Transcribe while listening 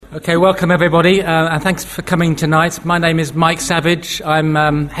Okay, welcome everybody, and thanks for coming tonight. My name is Mike Savage.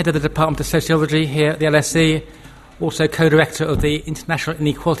 I'm head of the Department of Sociology here at the LSE, also co-director of the International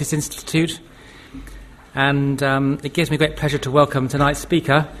Inequalities Institute. And it gives me great pleasure to welcome tonight's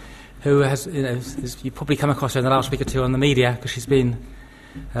speaker, who has, you've probably come across her in the last week or two on the media, because she's been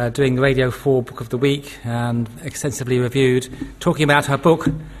doing the Radio 4 Book of the Week and extensively reviewed, talking about her book,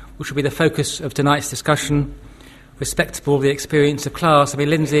 which will be the focus of tonight's discussion, Respectable, the Experience of Class. I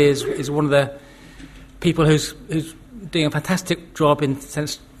mean, Lynsey is one of the people who's doing a fantastic job in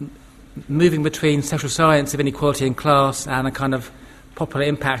sense moving between social science of inequality and class and a kind of popular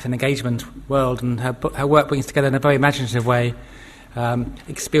impact and engagement world. And her work brings together in a very imaginative way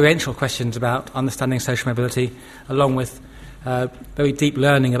experiential questions about understanding social mobility, along with very deep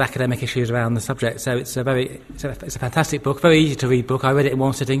learning of academic issues around the subject. So it's a fantastic book, very easy to read book. I read it in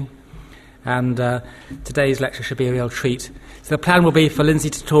one sitting. And today's lecture should be a real treat. So the plan will be for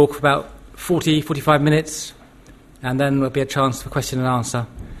Lynsey to talk for about 45 minutes, and then there'll be a chance for question and answer.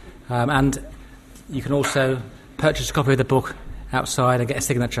 And you can also purchase a copy of the book outside and get a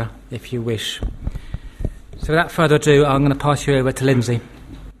signature if you wish. So without further ado, I'm going to pass you over to Lynsey.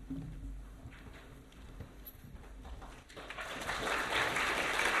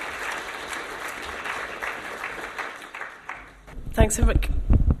 Thanks, Eric.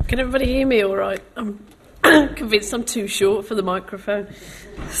 Can everybody hear me all right? I'm convinced I'm too short for the microphone.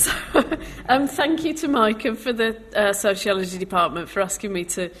 So, thank you to Mike and for the Sociology Department for asking me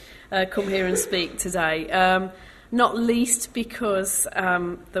to come here and speak today. Not least because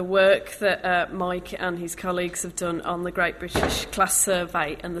the work that Mike and his colleagues have done on the Great British Class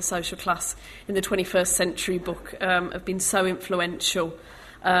Survey and the Social Class in the 21st Century book have been so influential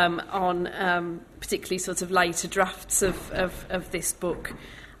on particularly sort of later drafts of this book.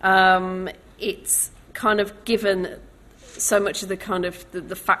 It's kind of given so much of the kind of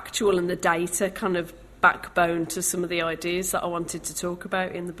the factual and the data kind of backbone to some of the ideas that I wanted to talk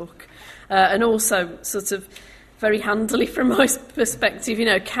about in the book, and also sort of very handily from my perspective,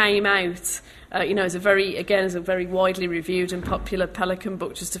 came out, as a very widely reviewed and popular Pelican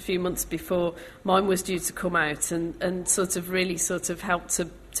book just a few months before mine was due to come out, and sort of really sort of helped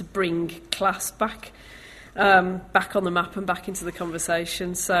to bring class back on the map and back into the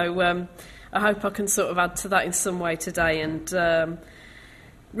conversation. So I hope I can sort of add to that in some way today, and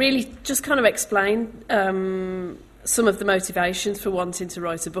really just kind of explain some of the motivations for wanting to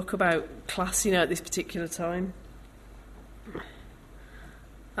write a book about class, at this particular time.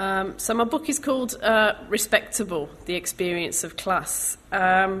 So my book is called Respectable, the Experience of Class.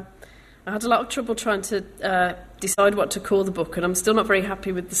 I had a lot of trouble trying to decide what to call the book, and I'm still not very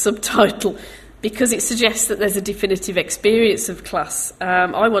happy with the subtitle because it suggests that there's a definitive experience of class.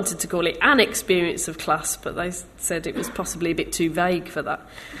 I wanted to call it An Experience of Class, but they said it was possibly a bit too vague for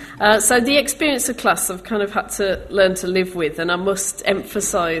that. So the experience of class I've kind of had to learn to live with, and I must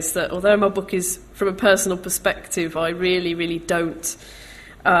emphasise that although my book is from a personal perspective, I really, really don't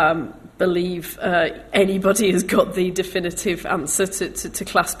believe anybody has got the definitive answer to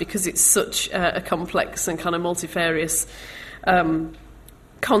class, because it's such a complex and kind of multifarious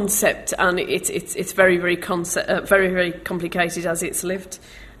concept, and it's very, very very complicated as it's lived.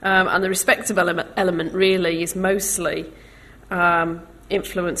 And the respectable element really is mostly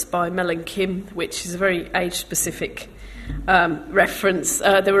influenced by Mel and Kim, which is a very age-specific reference.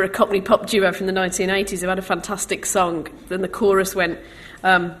 They were a Cockney pop duo from the 1980s who had a fantastic song. Then the chorus went,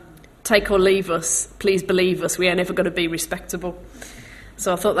 "Take or leave us, please believe us, we are never going to be respectable."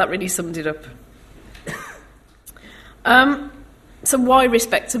 So I thought that really summed it up. So why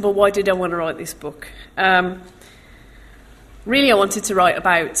Respectable? Why did I want to write this book? Really, I wanted to write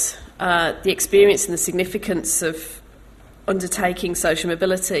about the experience and the significance of undertaking social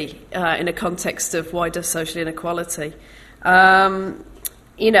mobility in a context of wider social inequality.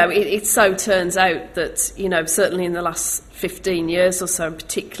 It so turns out that, certainly in the last 15 years or so, and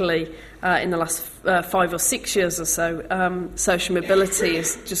particularly in the last 5 or 6 years or so, social mobility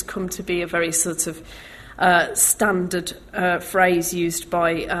has just come to be a very sort of standard phrase used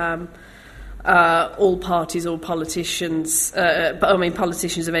by all parties, all politicians,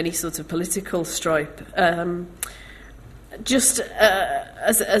 politicians of any sort of political stripe. Just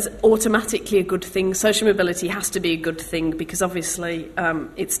as automatically a good thing. Social mobility has to be a good thing because obviously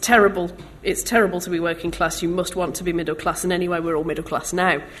it's terrible to be working class. You must want to be middle class, and anyway we're all middle class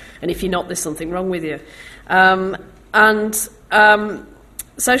now, and if you're not, there's something wrong with you.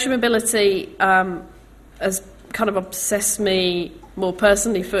 Social mobility has kind of obsessed me more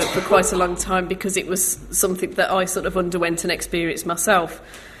personally for quite a long time, because it was something that I sort of underwent and experienced myself,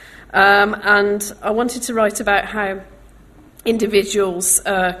 and I wanted to write about how individuals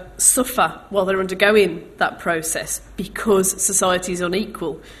suffer while they're undergoing that process because society is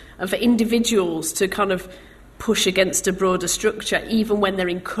unequal, and for individuals to kind of push against a broader structure, even when they're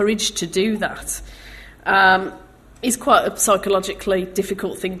encouraged to do that, is quite a psychologically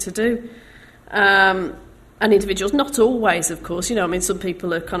difficult thing to do. And individuals, not always, of course, some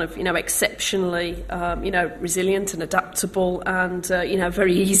people are kind of, exceptionally, resilient and adaptable and,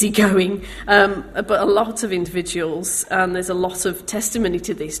 very easygoing. But a lot of individuals, and there's a lot of testimony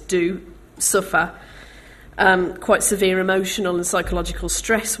to this, do suffer quite severe emotional and psychological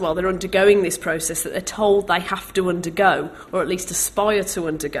stress while they're undergoing this process that they're told they have to undergo, or at least aspire to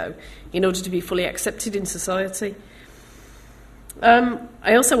undergo, in order to be fully accepted in society.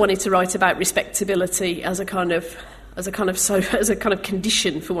 I also wanted to write about respectability as a kind of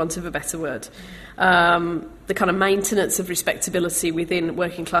condition, for want of a better word, the kind of maintenance of respectability within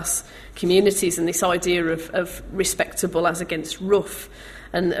working class communities, and this idea of respectable as against rough,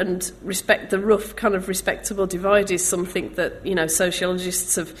 and the rough kind of respectable divide is something that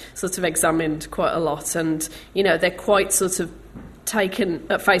sociologists have sort of examined quite a lot, and they're quite sort of taken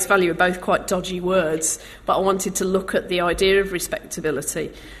at face value are both quite dodgy words, but I wanted to look at the idea of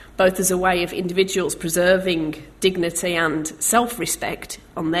respectability both as a way of individuals preserving dignity and self-respect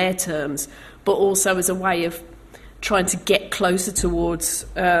on their terms, but also as a way of trying to get closer towards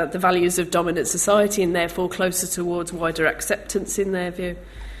the values of dominant society, and therefore closer towards wider acceptance in their view.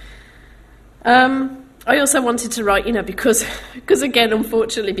 I also wanted to write, because again,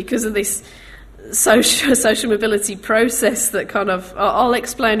 unfortunately, because of this social mobility process that kind of, I'll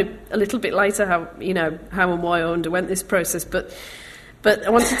explain a little bit later how and why I underwent this process, but I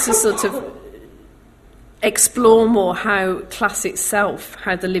wanted to sort of explore more how class itself,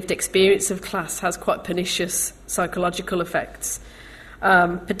 how the lived experience of class has quite pernicious psychological effects,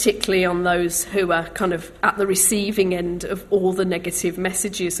 particularly on those who are kind of at the receiving end of all the negative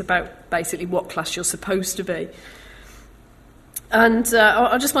messages about basically what class you're supposed to be. And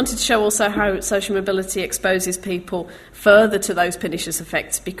I just wanted to show also how social mobility exposes people further to those pernicious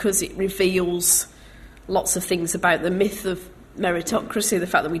effects, because it reveals lots of things about the myth of meritocracy, the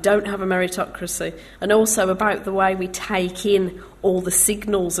fact that we don't have a meritocracy, and also about the way we take in all the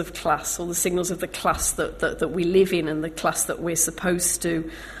signals of class, all the signals of the class that we live in and the class that we're supposed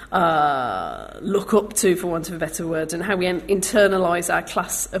to look up to, for want of a better word, and how we internalise our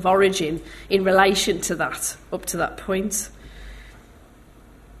class of origin in relation to that, up to that point.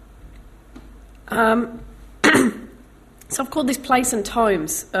 So I've called this Place and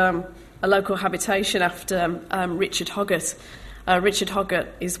Times a local habitation after Richard Hoggart. Richard Hoggart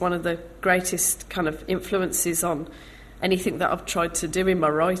is one of the greatest kind of influences on anything that I've tried to do in my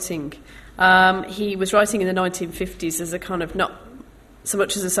writing. He was writing in the 1950s as a kind of, not so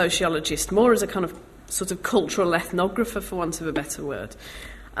much as a sociologist, more as a kind of sort of cultural ethnographer, for want of a better word.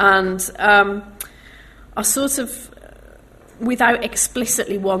 And I sort of, without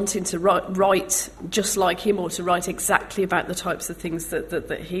explicitly wanting to write just like him or to write exactly about the types of things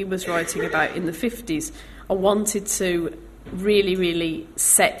that he was writing about in the 50s, I wanted to really, really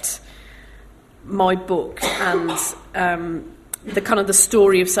set my book and the kind of the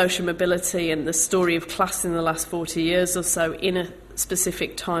story of social mobility and the story of class in the last 40 years or so in a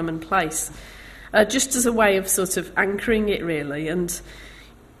specific time and place, just as a way of sort of anchoring it, really. And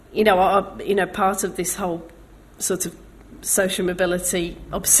part of this whole sort of social mobility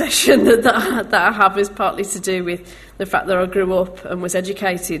obsession that I have is partly to do with the fact that I grew up and was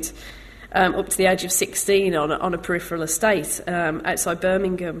educated up to the age of 16 on a peripheral estate outside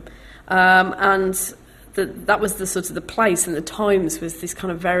Birmingham, and that was the sort of the place, and the Times was this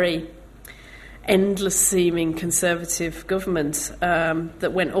kind of very endless seeming conservative government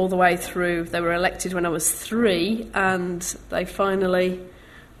that went all the way through. They were elected when I was 3, and they finally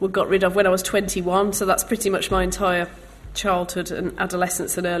were got rid of when I was 21, so that's pretty much my entire childhood and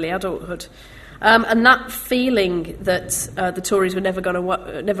adolescence and early adulthood. And that feeling that the Tories were never going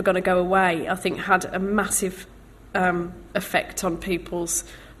to go away, I think, had a massive effect on people's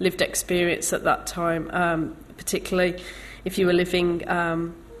lived experience at that time, particularly if you were living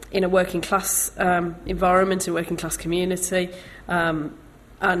in a working class environment, a working class community.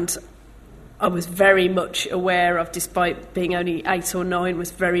 And I was very much aware of, despite being only 8 or 9,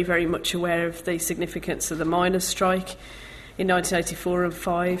 was very, very much aware of the significance of the miners' strike in 1984 and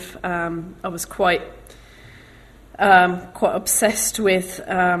 5. I was quite obsessed with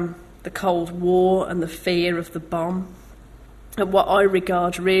the Cold War and the fear of the bomb, and what I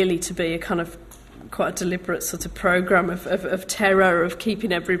regard really to be a kind of quite a deliberate sort of programme of terror, of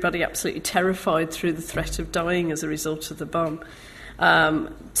keeping everybody absolutely terrified through the threat of dying as a result of the bomb.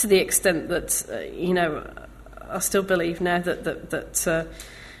 To the extent that, I still believe now that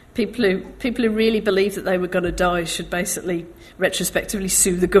people who really believed that they were going to die should basically retrospectively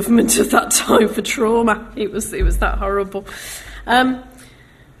sue the government of that time for trauma. It was that horrible.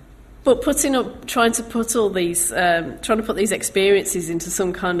 But trying to put these experiences into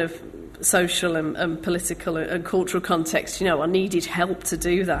some kind of social and political and cultural context, I needed help to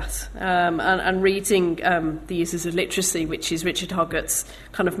do that. And reading The Uses of Literacy, which is Richard Hoggart's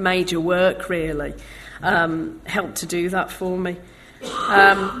kind of major work, really, helped to do that for me.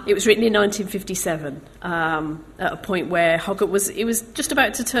 It was written in 1957, at a point where Hoggart was just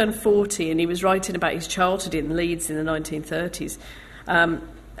about to turn 40, and he was writing about his childhood in Leeds in the 1930s. A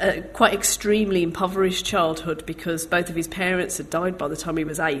quite extremely impoverished childhood, because both of his parents had died by the time he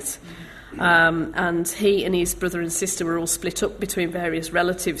was 8. And he and his brother and sister were all split up between various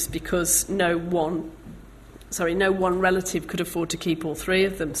relatives because no one relative could afford to keep all three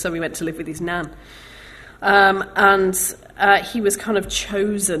of them, so he went to live with his nan. And he was kind of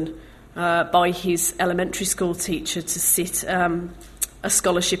chosen by his elementary school teacher to sit a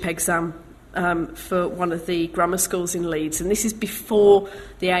scholarship exam for one of the grammar schools in Leeds. And this is before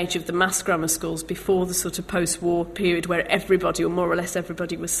the age of the mass grammar schools, before the sort of post-war period where everybody, or more or less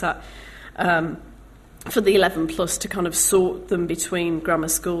everybody, was sat for the 11 plus to kind of sort them between grammar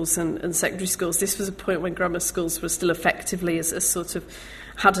schools and secondary schools. This was a point when grammar schools were still effectively as sort of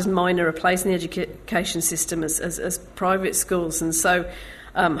had as minor a place in the education system as private schools. And so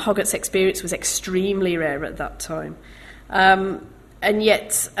Hoggart's experience was extremely rare at that time. And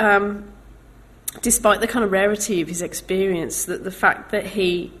yet, despite the kind of rarity of his experience, that the fact that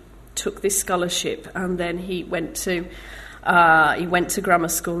he took this scholarship and then he went to grammar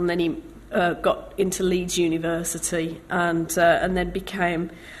school, and then he got into Leeds University and then became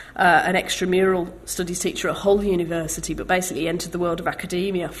an extramural studies teacher at Hull University, but basically entered the world of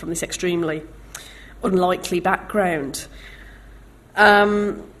academia from this extremely unlikely background.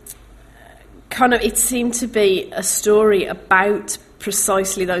 It seemed to be a story about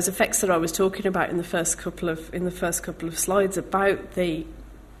precisely those effects that I was talking about in the first couple of slides, about the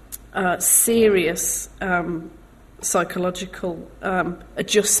serious psychological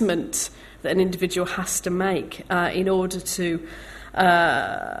adjustment that an individual has to make in order to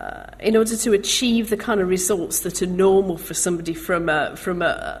achieve the kind of results that are normal for somebody from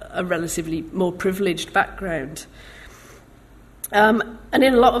a relatively more privileged background. And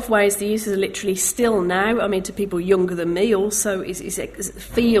in a lot of ways, the uses are literally still now, to people younger than me also, it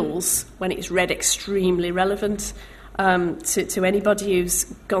feels, when it's read, extremely relevant to anybody who's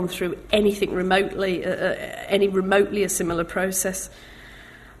gone through anything remotely, any remotely a similar process.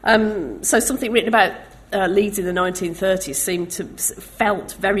 So something written about Leeds in the 1930s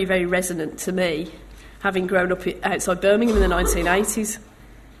felt very, very resonant to me, having grown up outside Birmingham in the 1980s.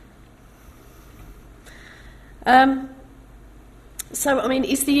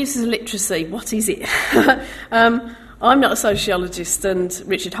 Is the uses of literacy, what is it? I'm not a sociologist, and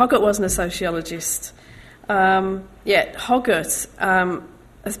Richard Hoggart wasn't a sociologist. Yet Hoggart's writing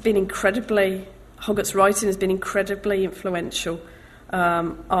has been incredibly influential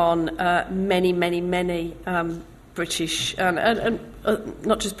on many British and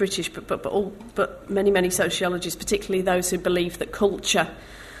not just British, but many sociologists, particularly those who believe that culture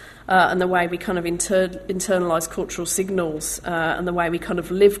and the way we kind of internalise cultural signals and the way we kind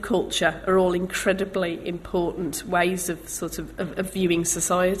of live culture are all incredibly important ways of viewing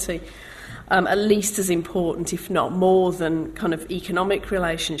society. At least as important, if not more, than kind of economic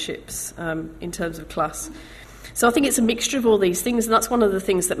relationships in terms of class. So I think it's a mixture of all these things, and that's one of the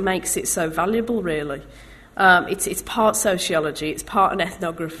things that makes it so valuable, really. It's part sociology, it's part an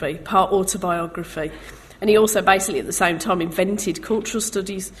ethnography, part autobiography. And he also basically at the same time invented cultural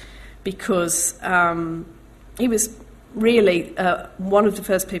studies, because he was really one of the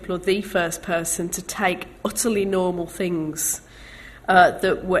first people, or the first person, to take utterly normal things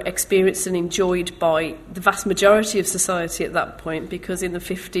that were experienced and enjoyed by the vast majority of society at that point, because in the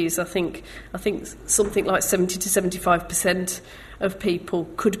 50s I think something like 70 to 75% of people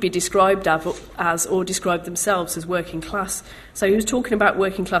could be described as or describe themselves as working class. So he was talking about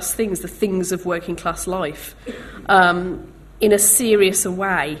working class things, the things of working class life, in a serious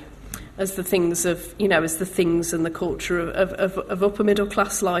way as the things of, as the things and the culture of upper middle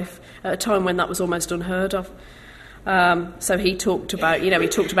class life at a time when that was almost unheard of. So he talked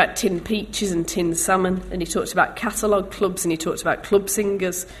about tinned peaches and tinned salmon, and he talked about catalogue clubs, and he talked about club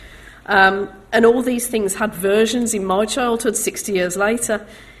singers, and all these things had versions in my childhood 60 years later.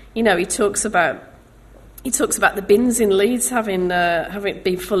 He talks about the bins in Leeds having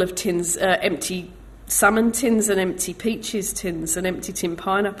been full of tins, empty salmon tins and empty peaches tins and empty tin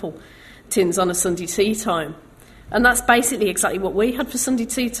pineapple tins on a Sunday tea time. And that's basically exactly what we had for Sunday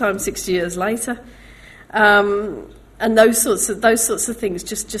tea time 60 years later. And those sorts of things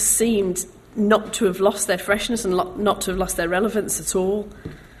just seemed not to have lost their freshness and not to have lost their relevance at all.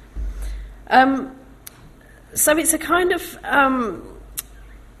 So it's a kind of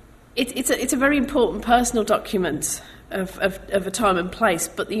it's a very important personal document of a time and place,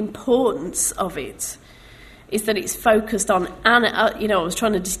 but the importance of it is that it's focused on, I was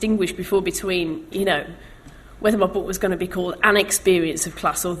trying to distinguish before between, whether my book was going to be called An Experience of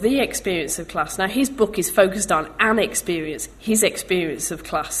Class or The Experience of Class. Now, his book is focused on an experience, his experience of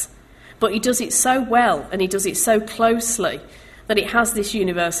class. But he does it so well and he does it so closely that it has this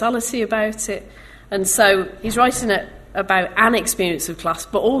universality about it. And so he's writing about an experience of class,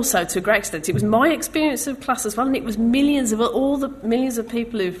 but also, to a great extent, it was my experience of class as well, and it was millions of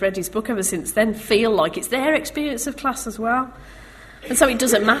people who've read his book ever since then feel like it's their experience of class as well. And so it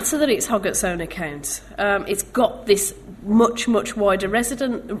doesn't matter that it's Hoggart's own account. It's got this much, much wider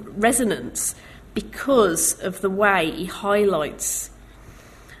resonance because of the way he highlights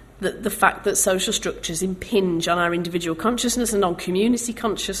the fact that social structures impinge on our individual consciousness and on community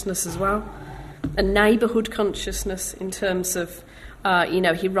consciousness as well, and neighbourhood consciousness in terms of,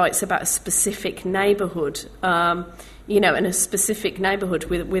 he writes about a specific neighbourhood, in a specific neighbourhood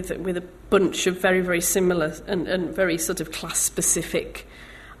with a bunch of very, very similar and very sort of class-specific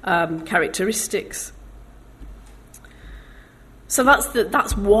characteristics. So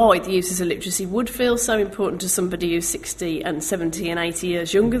that's why the uses of literacy would feel so important to somebody who's 60 and 70 and 80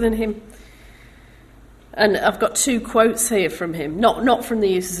 years younger than him. And I've got two quotes here from him, not from the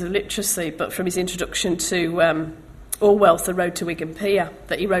uses of literacy, but from his introduction to Orwell's The Road to Wigan Pier,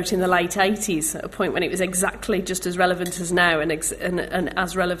 that he wrote in the late 80s, at a point when it was exactly just as relevant as now, and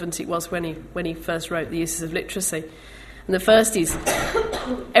as relevant it was when he first wrote The Uses of Literacy. And the first is,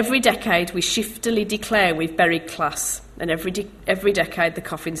 every decade we shiftily declare we've buried class, and every decade the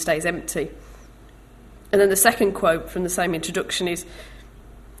coffin stays empty. And then the second quote from the same introduction is,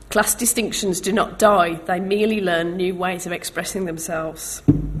 class distinctions do not die, they merely learn new ways of expressing themselves.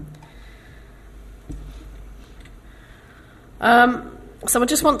 So I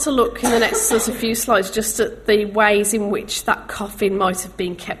just want to look in the next sort of few slides just at the ways in which that coffin might have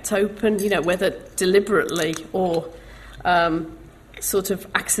been kept open, whether deliberately or sort of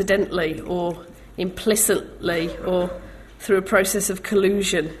accidentally or implicitly or through a process of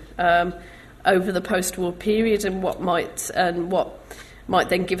collusion over the post-war period, and what might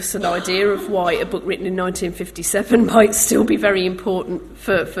then give us an idea of why a book written in 1957 might still be very important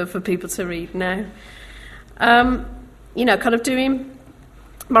for people to read now. Kind of doing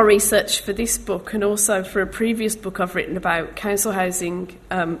my research for this book and also for a previous book I've written about council housing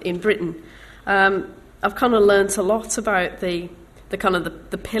in Britain, I've kind of learnt a lot about the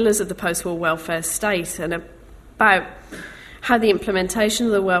pillars of the post-war welfare state, and about how the implementation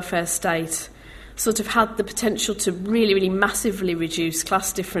of the welfare state sort of had the potential to really, really massively reduce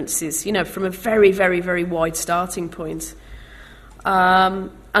class differences, from a very, very, very wide starting point.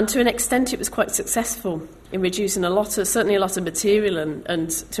 And to an extent it was quite successful in reducing certainly a lot of material and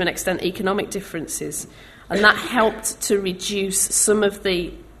to an extent economic differences. And that helped to reduce some of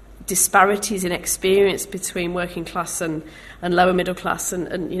the disparities in experience between working class and lower middle class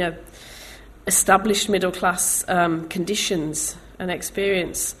and established middle class conditions and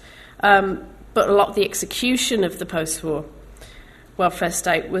experience. But a lot of the execution of the post-war welfare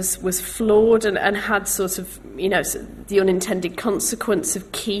state was flawed and had sort of, the unintended consequence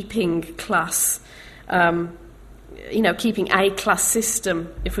of keeping class, keeping a class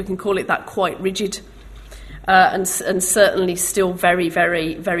system, if we can call it that, quite rigid, and certainly still very,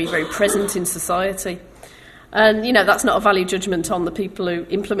 very, very, very present in society. And, that's not a value judgment on the people who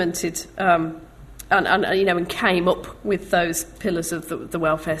implemented and came up with those pillars of the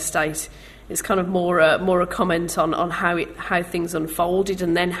welfare state. It's kind of more a comment on how things unfolded,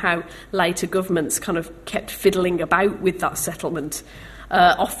 and then how later governments kind of kept fiddling about with that settlement,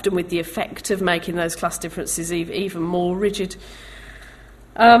 often with the effect of making those class differences even more rigid.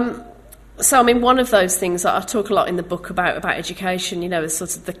 So, one of those things that I talk a lot in the book about education, is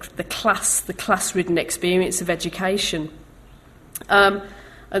sort of the class-ridden experience of education. And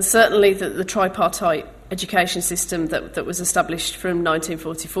certainly the tripartite education system that was established from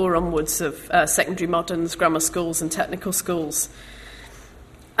 1944 onwards of secondary moderns, grammar schools and technical schools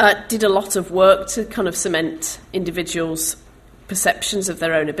did a lot of work to kind of cement individuals' perceptions of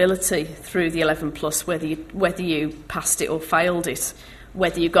their own ability through the 11 plus, whether you passed it or failed it,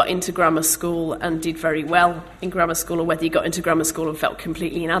 whether you got into grammar school and did very well in grammar school, or whether you got into grammar school and felt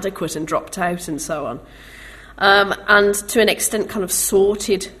completely inadequate and dropped out, and so on. And to an extent kind of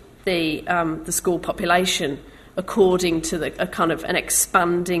sorted the school population according to a kind of an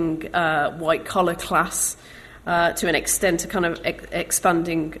expanding white-collar class, to an extent a kind of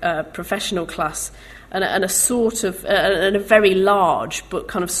expanding professional class, and a sort of and a very large but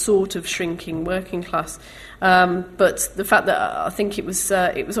kind of sort of shrinking working class. But the fact that I think it was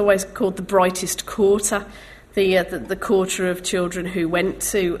always called the brightest quarter, the quarter of children who went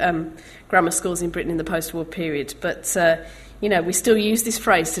to grammar schools in Britain in the post-war period. But we still use this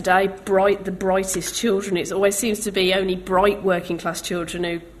phrase today, the brightest children. It always seems to be only bright working class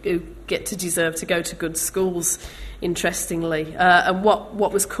children who get to deserve to go to good schools, interestingly. And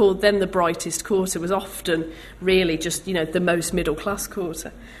what was called then the brightest quarter was often really just, the most middle class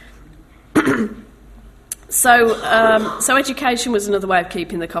quarter. So education was another way of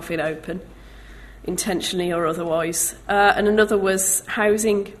keeping the coffin open, intentionally or otherwise. And another was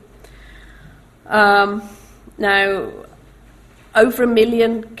housing. Now, over 1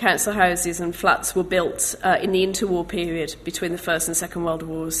 million council houses and flats were built in the interwar period between the First and Second World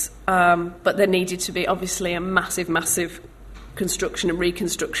Wars, but there needed to be obviously a massive construction and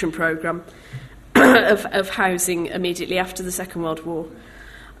reconstruction programme of housing immediately after the Second World War.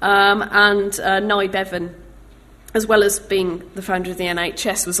 And Nye Bevan, as well as being the founder of the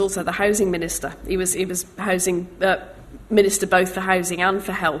NHS, was also the housing minister. He was housing minister both for housing and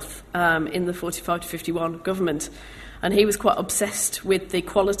for health in the 45 to 51 government. And he was quite obsessed with the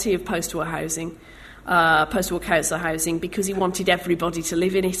quality of post-war housing, post-war council housing, because he wanted everybody to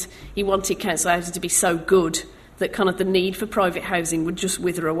live in it. He wanted council housing to be so good that kind of the need for private housing would just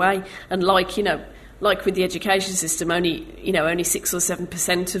wither away. And like with the education system, only 6 or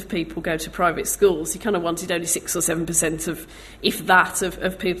 7% of people go to private schools. He kind of wanted only 6 or 7% of, if that,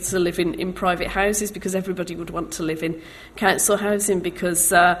 of people to live in private houses, because everybody would want to live in council housing,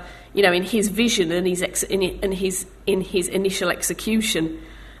 because in his vision and in his initial execution,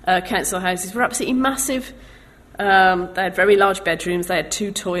 council houses were absolutely massive. They had very large bedrooms, they had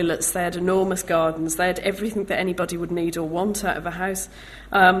 2 toilets, they had enormous gardens, they had everything that anybody would need or want out of a house.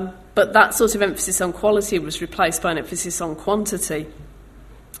 But that sort of emphasis on quality was replaced by an emphasis on quantity.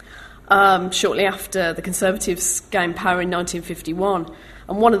 Shortly after the Conservatives gained power in 1951.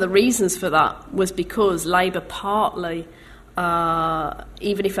 And one of the reasons for that was because Labour partly,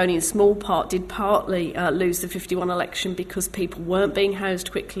 even if only in small part, did partly lose the 51 election because people weren't being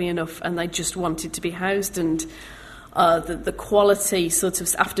housed quickly enough and they just wanted to be housed, and the quality sort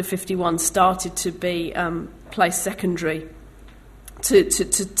of after 51 started to be placed secondary to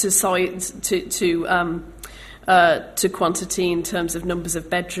quantity in terms of numbers of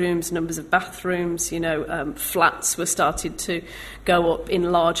bedrooms, numbers of bathrooms. Flats were started to go up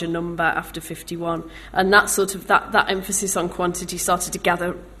in larger number after 51, and that sort of that emphasis on quantity started to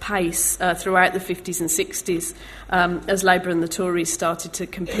gather pace throughout the 50s and 60s as Labour and the Tories started to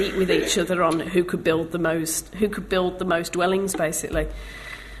compete with each other on who could build the most dwellings, basically.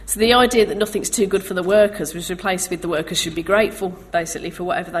 So the idea that nothing's too good for the workers was replaced with the workers should be grateful, basically, for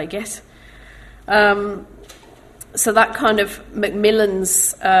whatever they get. So that kind of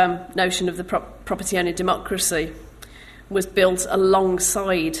Macmillan's notion of the property owner democracy was built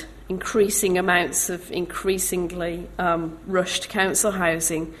alongside increasing amounts of increasingly rushed council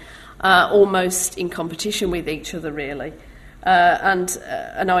housing, almost in competition with each other, really. And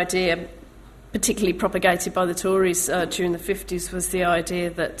an idea particularly propagated by the Tories during the 50s was the idea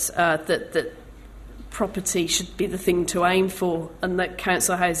that property should be the thing to aim for, and that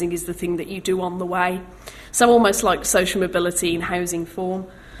council housing is the thing that you do on the way. So almost like social mobility in housing form.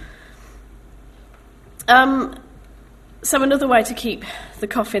 So another way to keep the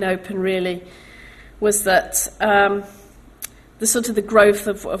coffin open, really, was that the sort of the growth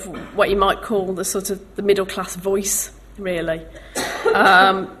of what you might call the sort of the middle class voice, really.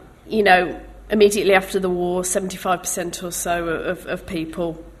 Immediately after the war, 75% or so of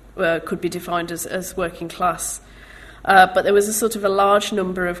people could be defined as working class. But there was a sort of a large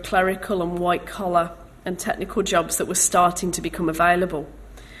number of clerical and white-collar and technical jobs that were starting to become available.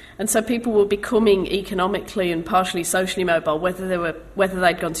 And so people were becoming economically and partially socially mobile, whether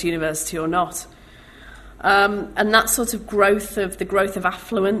they'd gone to university or not. And that sort of growth of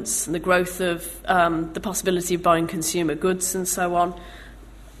affluence and the growth of the possibility of buying consumer goods and so on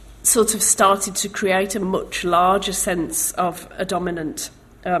sort of started to create a much larger sense of a dominant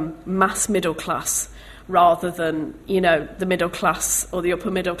mass middle class, rather than, the middle class or the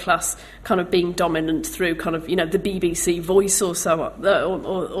upper middle class kind of being dominant through kind of, the BBC voice or so on,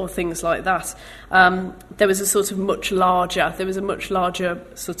 or things like that. There was a much larger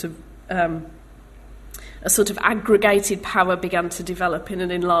sort of a sort of aggregated power began to develop in an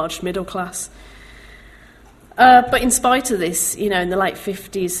enlarged middle class. But in spite of this, in the late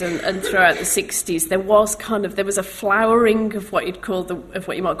 50s and throughout the 60s, there was a flowering of what you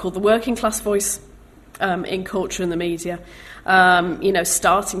might call the working class voice in culture and the media.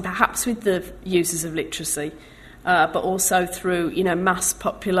 Starting perhaps with the uses of literacy, but also through mass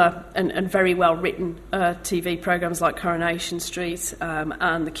popular and very well written TV programmes like Coronation Street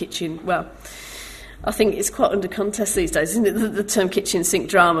and The Kitchen. Well, I think it's quite under contest these days, isn't it, the term kitchen sink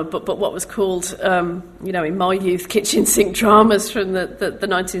drama, but what was called, in my youth, kitchen sink dramas from the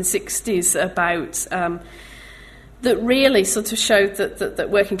 1960s about, that really sort of showed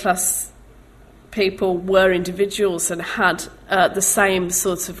that working class people were individuals and had the same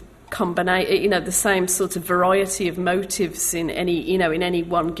sort of the same sort of variety of motives in any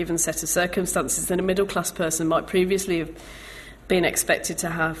one given set of circumstances than a middle class person might previously have been expected to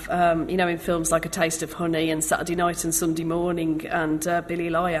have, in films like A Taste of Honey and Saturday Night and Sunday Morning and Billy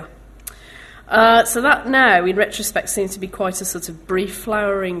Liar. So that now, in retrospect, seems to be quite a sort of brief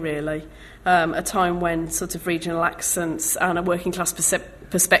flowering, really, a time when sort of regional accents and a working class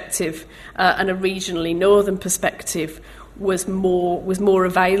perspective and a regionally northern perspective was more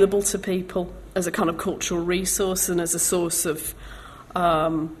available to people as a kind of cultural resource and as a source of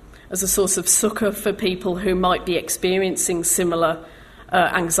succour for people who might be experiencing similar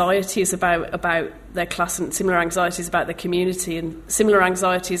anxieties about their class and similar anxieties about their community and similar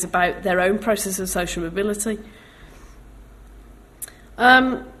anxieties about their own process of social mobility.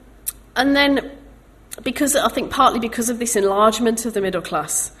 And then, partly because of this enlargement of the middle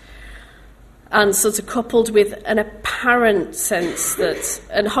class, and sort of coupled with an apparent sense that,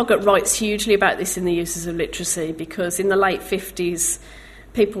 and Hoggart writes hugely about this in the uses of literacy, because in the late 50s,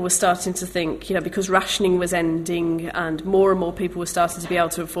 people were starting to think, because rationing was ending and more people were starting to be able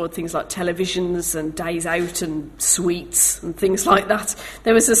to afford things like televisions and days out and sweets and things like that.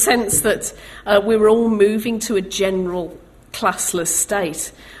 There was a sense that we were all moving to a general classless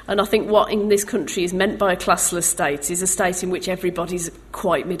state. And I think what in this country is meant by a classless state is a state in which everybody's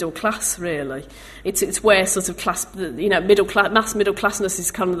quite middle class, really. It's where sort of class, middle class, mass middle classness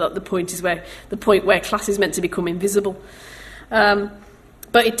is kind of the point where class is meant to become invisible.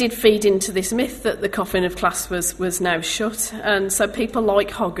 But it did feed into this myth that the coffin of class was now shut. And so people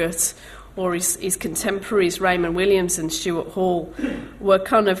like Hoggart or his contemporaries, Raymond Williams and Stuart Hall, were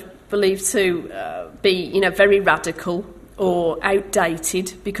kind of believed to be, very radical or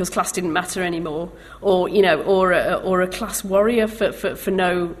outdated because class didn't matter anymore, or a class warrior for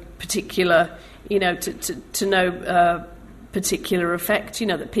no particular, to no particular effect.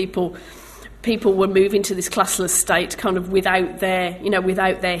 That people were moving to this classless state kind of without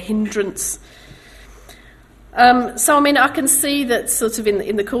their hindrance. So, I can see that sort of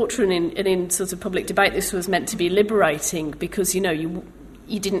in the culture and in sort of public debate, this was meant to be liberating because, you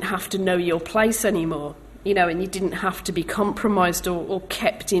didn't have to know your place anymore, and you didn't have to be compromised or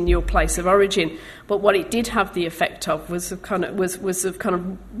kept in your place of origin. But what it did have the effect of was of kind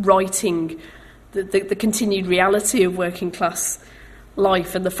of writing the continued reality of working class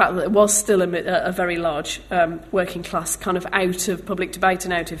life and the fact that there was still a very large working class kind of out of public debate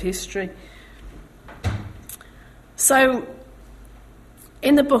and out of history. So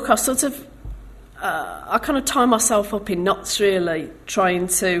in the book I kind of tie myself up in knots, really, trying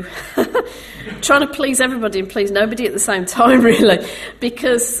to please everybody and please nobody at the same time, really,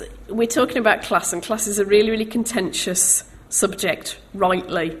 because we're talking about class, and class is a really, really contentious subject,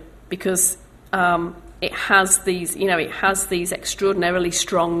 rightly, because it has these extraordinarily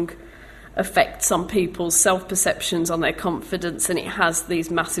strong effects on people's self-perceptions, on their confidence, and it has these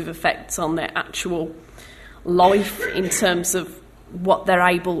massive effects on their actual life in terms of what they're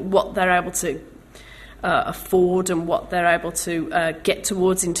able to afford and what they're able to get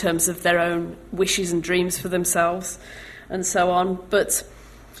towards in terms of their own wishes and dreams for themselves and so on. But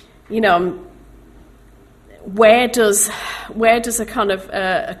where does a kind of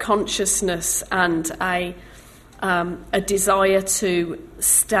a consciousness and a desire to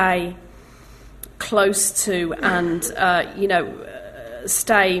stay close to and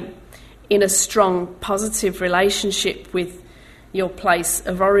stay in a strong positive relationship with your place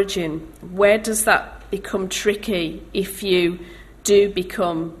of origin, where does that become tricky if you do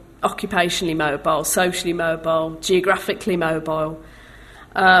become occupationally mobile, socially mobile, geographically mobile,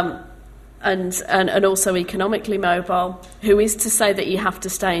 and also economically mobile? Who is to say that you have to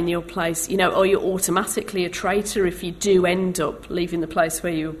stay in your place? Are you automatically a traitor if you do end up leaving the place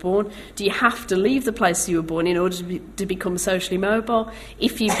where you were born? Do you have to leave the place you were born in order to become socially mobile?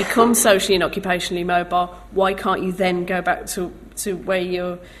 If you become socially and occupationally mobile, why can't you then go back to where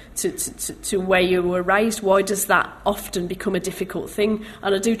you were raised? Why does that often become a difficult thing?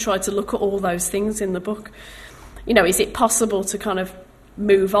 And I do try to look at all those things in the book. is it possible to kind of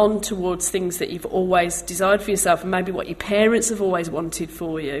move on towards things that you've always desired for yourself, and maybe what your parents have always wanted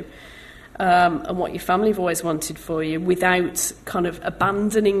for you, and what your family have always wanted for you, without kind of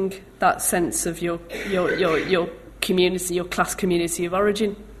abandoning that sense of your community, your class community of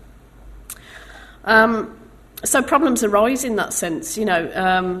origin. So problems arise in that sense,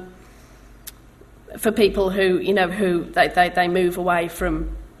 for people who they move away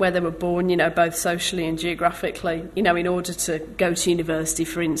from where they were born, both socially and geographically, in order to go to university,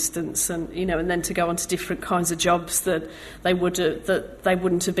 for instance, and then to go on to different kinds of jobs that they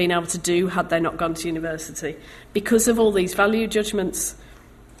wouldn't have been able to do had they not gone to university, because of all these value judgments.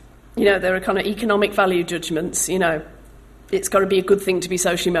 There are kind of economic value judgments. It's got to be a good thing to be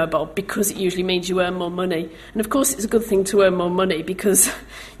socially mobile because it usually means you earn more money. And of course it's a good thing to earn more money because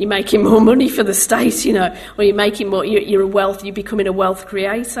you're making more money for the state, or you're making more, you're becoming a wealth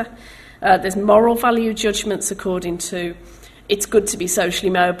creator. There's moral value judgments according to it's good to be socially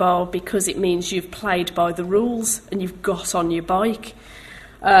mobile because it means you've played by the rules and you've got on your bike.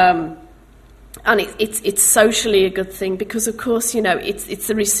 And it's socially a good thing because, of course, it's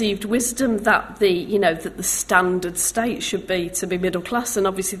the received wisdom that that the standard state should be to be middle class, and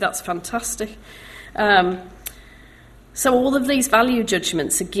obviously that's fantastic. So all of these value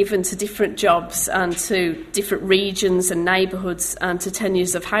judgments are given to different jobs and to different regions and neighbourhoods and to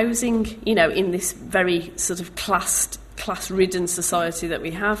tenures of housing, in this very sort of class-ridden society that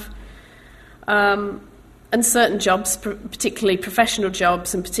we have. And certain jobs, particularly professional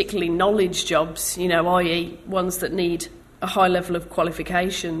jobs and particularly knowledge jobs, i.e. ones that need a high level of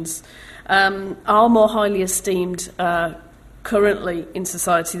qualifications, are more highly esteemed currently in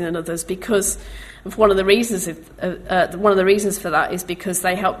society than others because of one of the reasons for that is because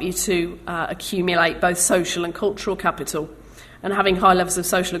they help you to accumulate both social and cultural capital. And having high levels of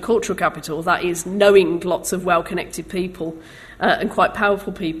social and cultural capital, that is knowing lots of well-connected people and quite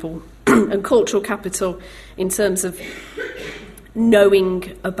powerful people. And cultural capital in terms of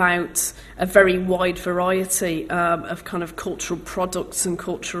knowing about a very wide variety of kind of cultural products and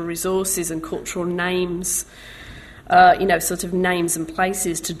cultural resources and cultural names, sort of names and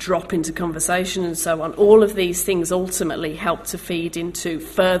places to drop into conversation and so on. All of these things ultimately help to feed into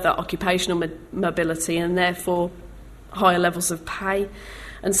further occupational mobility and therefore higher levels of pay.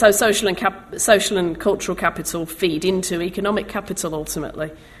 And so social and cultural capital feed into economic capital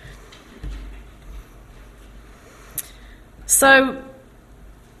ultimately. So,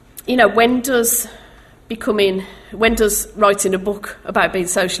 when does writing a book about being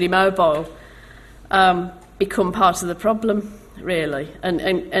socially mobile become part of the problem, really?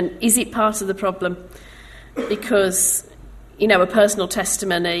 And is it part of the problem? Because, a personal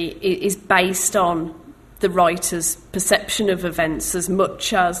testimony is based on the writer's perception of events as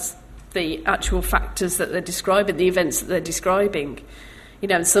much as the actual factors that they're describing, the events that they're describing.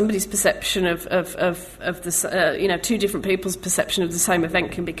 And somebody's perception of the, two different people's perception of the same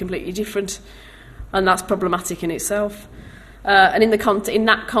event can be completely different, and that's problematic in itself. And in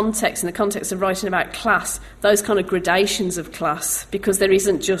that context, in the context of writing about class, those kind of gradations of class, because there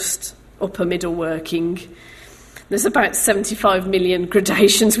isn't just upper middle working, there's about 75 million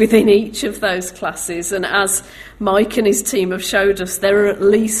gradations within each of those classes, and as Mike and his team have showed us, there are at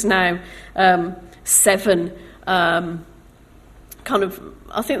least now 7 kind of,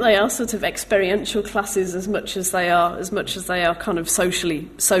 I think they are sort of experiential classes as much as they are kind of socially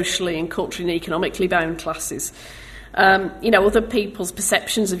and culturally and economically bound classes. Other people's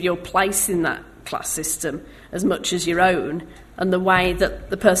perceptions of your place in that class system as much as your own, and the way that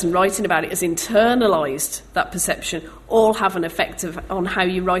the person writing about it has internalised that perception, all have an effect on how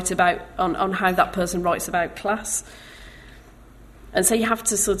you write about, on how that person writes about class. And so you have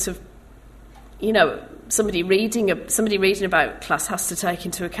to sort of, somebody reading about class has to take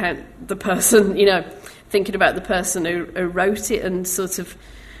into account the person, thinking about the person who wrote it and sort of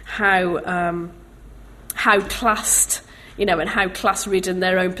how classed, and how class-ridden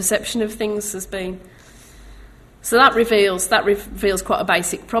their own perception of things has been. So that reveals quite a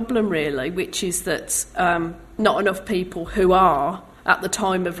basic problem, really, which is that not enough people who are at the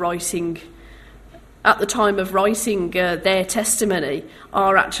time of writing their testimony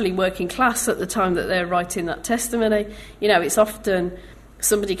are actually working class at the time that they're writing that testimony. It's often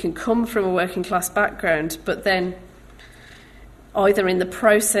somebody can come from a working class background, but then either in the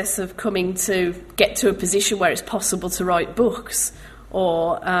process of coming to get to a position where it's possible to write books,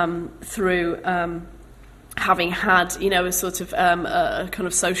 or through having had, a sort of a kind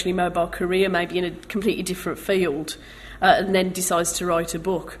of socially mobile career, maybe in a completely different field, and then decides to write a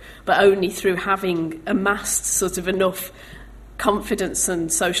book, but only through having amassed sort of enough confidence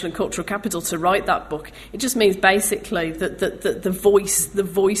and social and cultural capital to write that book. It just means basically that the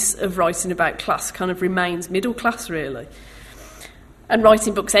voice of writing about class kind of remains middle class, really. And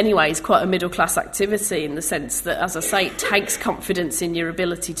writing books anyway is quite a middle class activity in the sense that, as I say, it takes confidence in your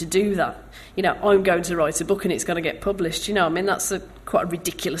ability to do that. You know, I'm going to write a book and it's going to get published. You know, I mean, that's quite a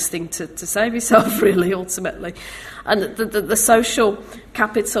ridiculous thing to say of yourself, really, ultimately. And the social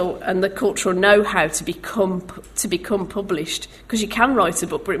capital and the cultural know-how to become published, because you can write a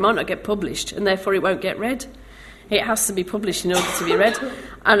book, but it might not get published, and therefore it won't get read. It has to be published in order to be read,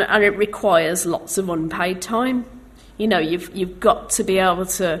 and it requires lots of unpaid time. You know, you've got to be able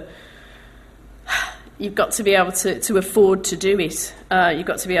to. You've got to be able to afford to do it. You've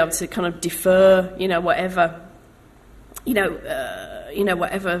got to be able to kind of defer, whatever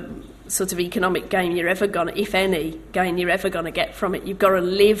sort of economic gain you're ever gonna, if any gain you're ever gonna get from it. You've got to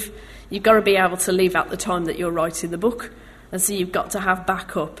live. You've got to be able to live at the time that you're writing the book, and so you've got to have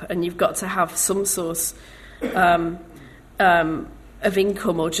backup, and you've got to have some source of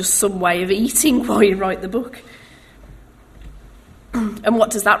income or just some way of eating while you write the book. And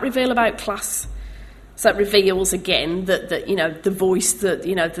what does that reveal about class? So that reveals again that the voice, that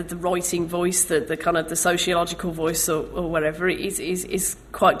the writing voice, the kind of the sociological voice or whatever is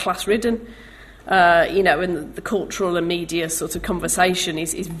quite class ridden. And the cultural and media sort of conversation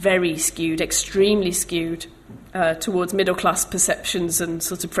is very skewed, extremely skewed towards middle class perceptions and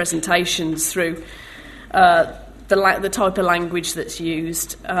sort of presentations through the type of language that's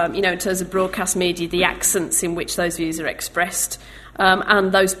used. In terms of broadcast media, the accents in which those views are expressed.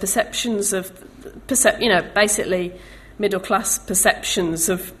 And those perceptions of, basically middle-class perceptions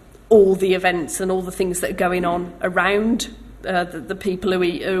of all the events and all the things that are going on around the people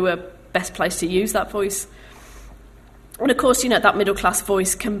who are best placed to use that voice. And of course, that middle-class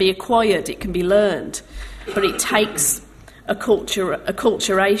voice can be acquired, it can be learned, but it takes a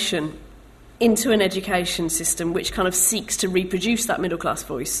acculturation into an education system which kind of seeks to reproduce that middle-class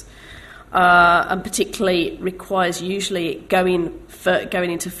voice. And particularly requires usually going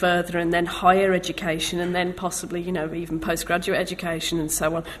into further and then higher education, and then possibly even postgraduate education and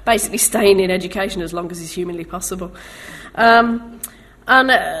so on. Basically, staying in education as long as is humanly possible. And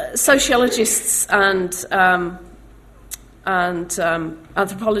sociologists and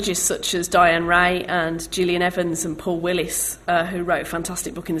anthropologists such as Diane Ray and Gillian Evans and Paul Willis, who wrote a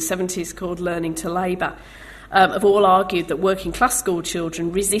fantastic book in the 70s called Learning to Labour. Have all argued that working class school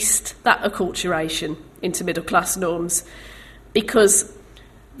children resist that acculturation into middle class norms because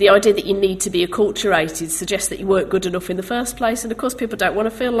the idea that you need to be acculturated suggests that you weren't good enough in the first place, and of course people don't want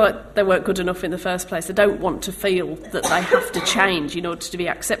to feel like they weren't good enough in the first place. They don't want to feel that they have to change in order to be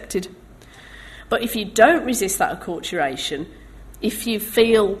accepted. But if you don't resist that acculturation, if you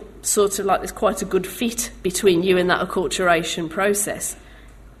feel sort of like there's quite a good fit between you and that acculturation process,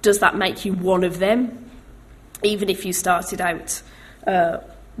 does that make you one of them? Even if you started out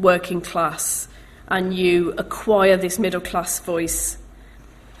working class and you acquire this middle class voice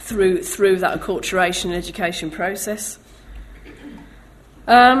through that acculturation and education process.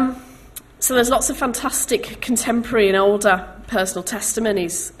 So there's lots of fantastic contemporary and older personal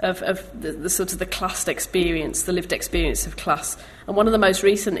testimonies of the sort of the classed experience, the lived experience of class. And one of the most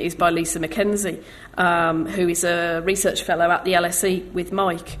recent is by Lisa Mackenzie, who is a research fellow at the LSE with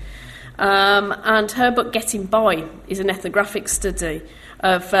Mike. And her book, Getting By, is an ethnographic study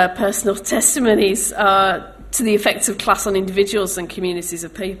of personal testimonies to the effects of class on individuals and communities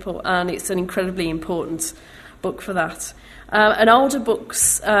of people, and it's an incredibly important book for that. And older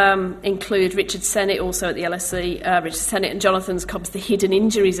books include Richard Sennett, also at the LSE, Richard Sennett and Jonathan Cobb's The Hidden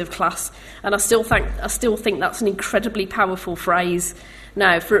Injuries of Class, and I still think that's an incredibly powerful phrase.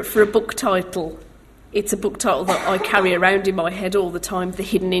 Now, for a book title, it's a book title that I carry around in my head all the time, The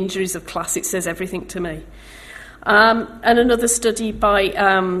Hidden Injuries of Class. It says everything to me. And another study by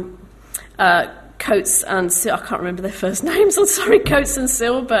Coates and I can't remember their first names. I'm sorry, Coates and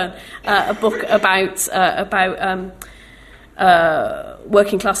Silburn, a book about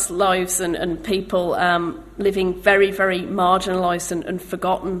working class lives and people living very, very marginalised and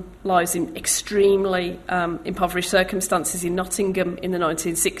forgotten lives in extremely impoverished circumstances in Nottingham in the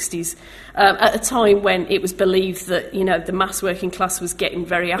 1960s, at a time when it was believed that the mass working class was getting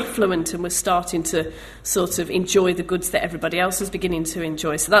very affluent and was starting to sort of enjoy the goods that everybody else was beginning to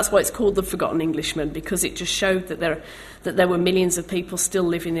enjoy. So that's why it's called The Forgotten Englishman, because it just showed that there were millions of people still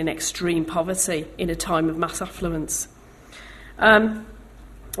living in extreme poverty in a time of mass affluence.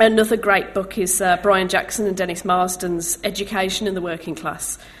 Another great book is Brian Jackson and Dennis Marsden's Education in the Working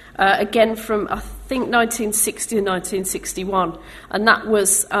Class, again from I think 1960 and 1961, and that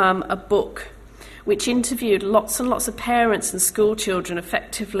was a book which interviewed lots and lots of parents and school children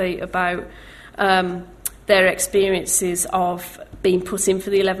effectively about their experiences of being put in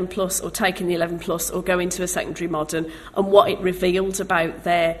for the 11 plus or taking the 11 plus or going to a secondary modern, and what it revealed about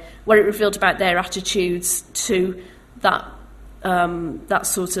their attitudes to that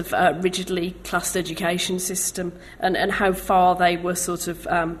sort of rigidly classed education system, and how far they were sort of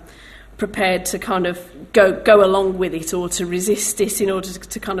prepared to kind of go along with it or to resist it in order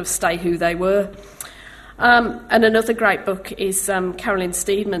to kind of stay who they were. And another great book is Carolyn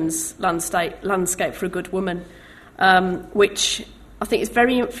Steedman's Landscape for a Good Woman, which I think is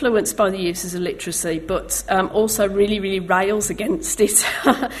very influenced by the uses of literacy, but also really, really rails against it.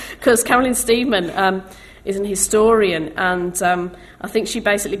 Because Carolyn Steedman is an historian, and I think she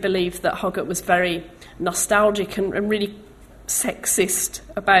basically believed that Hoggart was very nostalgic and really sexist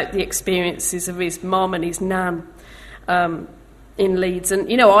about the experiences of his mum and his nan in Leeds.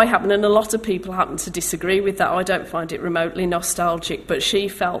 And, I happen, and a lot of people happen to disagree with that. I don't find it remotely nostalgic, but she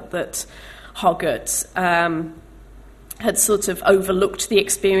felt that Hoggart had sort of overlooked the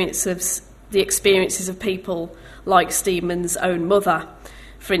experiences of people like Steedman's own mother,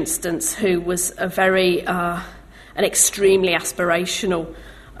 for instance, who was an extremely aspirational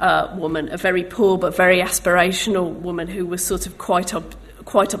woman, a very poor but very aspirational woman who was sort of quite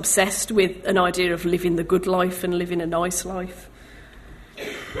obsessed with an idea of living the good life and living a nice life.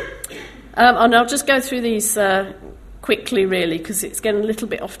 And I'll just go through these quickly, really, because it's getting a little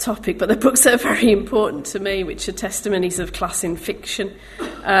bit off topic, but the books that are very important to me, which are testimonies of class in fiction.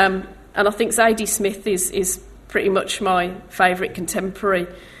 And I think Zadie Smith is pretty much my favourite contemporary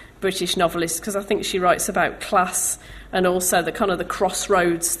British novelist, because I think she writes about class and also the kind of the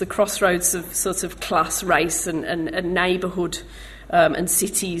crossroads of sort of class, race and neighbourhood and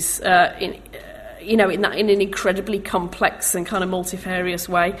cities in an incredibly complex and kind of multifarious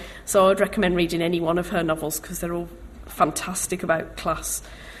way. So I would recommend reading any one of her novels because they're all fantastic about class.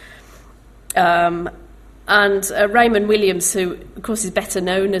 And Raymond Williams, who of course is better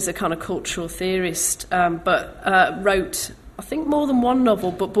known as a kind of cultural theorist, but wrote, I think, more than one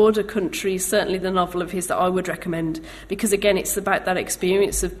novel, but Border Country is certainly the novel of his that I would recommend, because again it's about that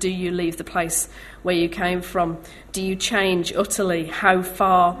experience of, do you leave the place where you came from? Do you change utterly? How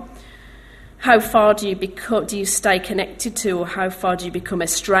far do you stay connected to, or how far do you become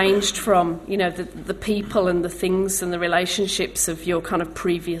estranged from, the people and the things and the relationships of your kind of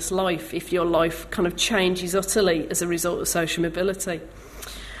previous life, if your life kind of changes utterly as a result of social mobility?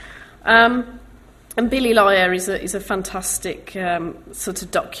 And Billy Lyer is a fantastic sort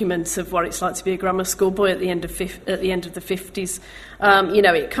of document of what it's like to be a grammar school boy at the end of the 50s.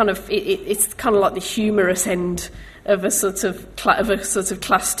 It's kind of like the humorous end of a sort of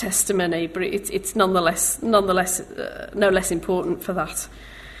class testimony, but it's nonetheless no less important for that.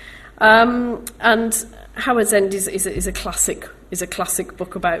 And Howard's End is a classic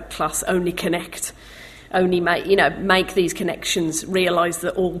book about class. Only connect, only make these connections, realise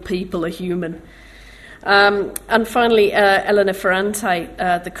that all people are human. And finally, Elena Ferrante,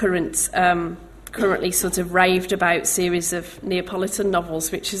 the currently sort of raved about series of Neapolitan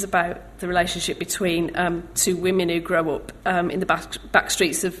novels, which is about the relationship between two women who grow up in the back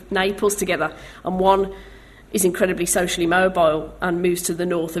streets of Naples together, and one is incredibly socially mobile and moves to the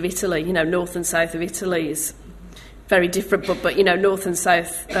north of Italy. North and south of Italy is very different, but north and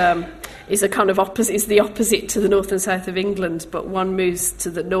south is a kind of opposite, is the opposite to the north and south of England, but one moves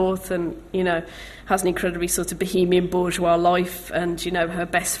to the north and has an incredibly sort of bohemian bourgeois life, and her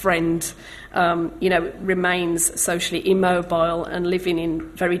best friend remains socially immobile and living in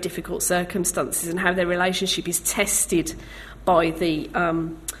very difficult circumstances, and how their relationship is tested by the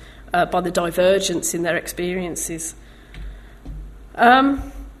divergence in their experiences.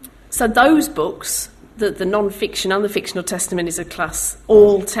 So those books, the non-fiction and the fictional testimonies of class,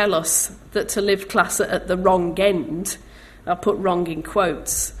 all tell us that to live class at the wrong end, I'll put wrong in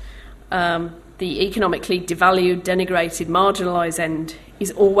quotes, the economically devalued, denigrated, marginalised end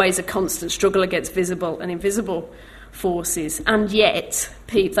is always a constant struggle against visible and invisible forces. And yet,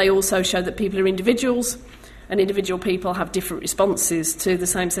 they also show that people are individuals, and individual people have different responses to the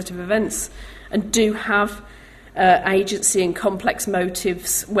same set of events, and do have agency and complex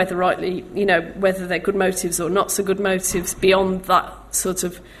motives, whether they're good motives or not so good motives, beyond that sort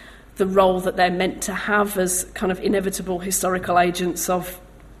of the role that they're meant to have as kind of inevitable historical agents of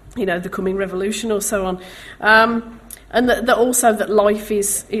the coming revolution or so on. And that also that life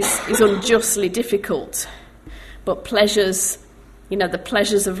is unjustly difficult, but pleasures, the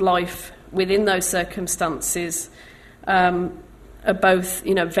pleasures of life within those circumstances are both,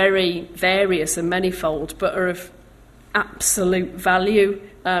 very various and manifold, but are of absolute value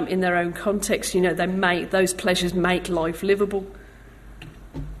in their own context. You know, those pleasures make life livable.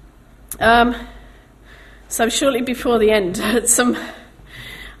 So shortly before the end,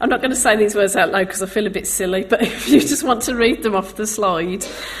 I'm not going to say these words out loud because I feel a bit silly, but if you just want to read them off the slide.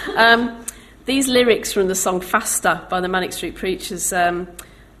 These lyrics from the song Faster by the Manic Street Preachers,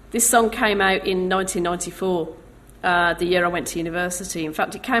 this song came out in 1994, the year I went to university. In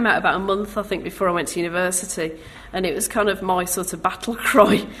fact, it came out about a month, I think, before I went to university, and it was kind of my sort of battle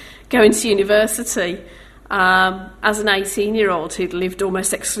cry going to university as an 18-year-old who'd lived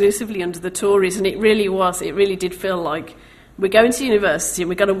almost exclusively under the Tories, and it really did feel like, we're going to university and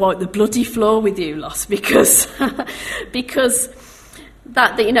we're going to wipe the bloody floor with you, Loss, because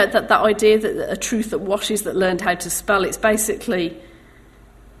that idea that a truth that washes, that learned how to spell, it's basically,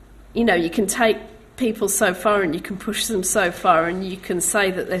 you know, you can take people so far and you can push them so far and you can say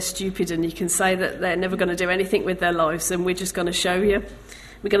that they're stupid and you can say that they're never going to do anything with their lives, and we're just going to show you.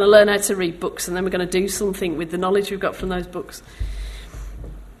 We're going to learn how to read books and then we're going to do something with the knowledge we've got from those books.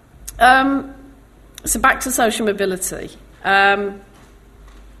 So back to social mobility.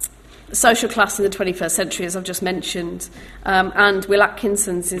 Social Class in the 21st Century, as I've just mentioned, and Will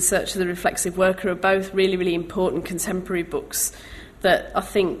Atkinson's In Search of the Reflexive Worker are both really, really important contemporary books that I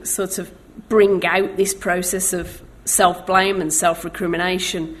think sort of bring out this process of self-blame and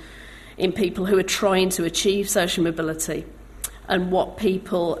self-recrimination in people who are trying to achieve social mobility, and what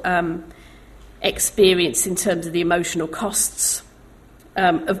people experience in terms of the emotional costs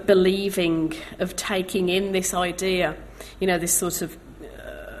of believing, of taking in this idea, you know, this sort of,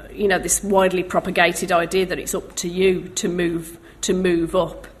 this widely propagated idea that it's up to you to move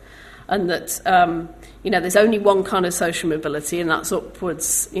up, and that, there's only one kind of social mobility, and that's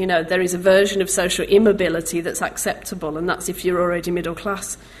upwards. You know, there is a version of social immobility that's acceptable, and that's if you're already middle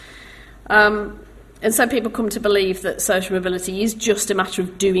class. And so people come to believe that social mobility is just a matter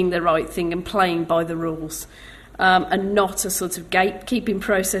of doing the right thing and playing by the rules, and not a sort of gatekeeping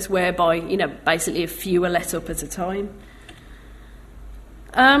process whereby, you know, basically a few are let up at a time.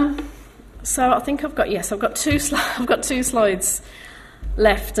 So I think I've got two slides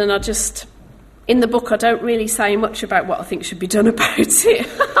left, and in the book I don't really say much about what I think should be done about it.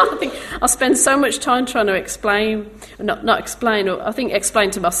 I think I spend so much time trying to explain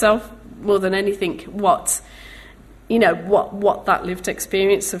to myself more than anything what that lived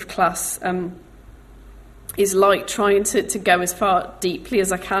experience of class is like, trying to go as far deeply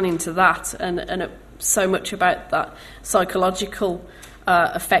as I can into that, and so much about that psychological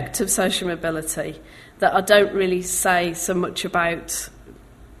effect of social mobility, that I don't really say so much about,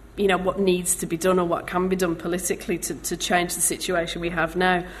 you know, what needs to be done or what can be done politically to change the situation we have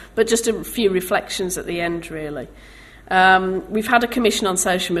now, but just a few reflections at the end, really. We've had a commission on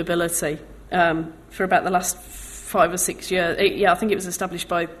social mobility for about the last 5 or 6 years. I think it was established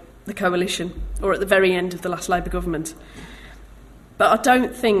by the coalition, or at the very end of the last Labour government. But I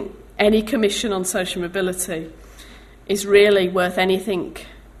don't think any commission on social mobility is really worth anything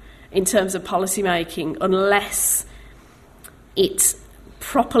in terms of policy making unless it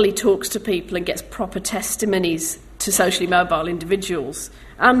properly talks to people and gets proper testimonies to socially mobile individuals,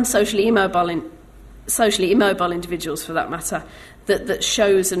 and socially immobile individuals for that matter, that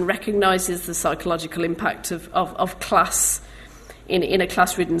shows and recognises the psychological impact of class in a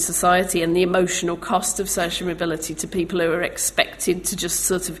class-ridden society, and the emotional cost of social mobility to people who are expected to just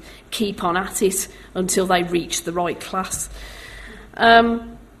sort of keep on at it until they reach the right class.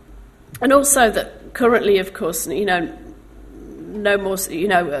 And also that currently, of course, you know, no more, you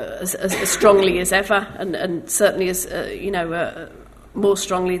know, as strongly as ever, and certainly as more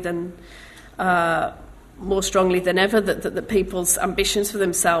strongly than ever, that people's ambitions for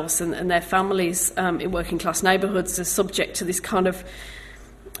themselves and their families in working class neighbourhoods are subject to this kind of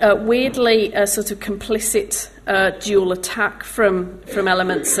weirdly sort of complicit dual attack from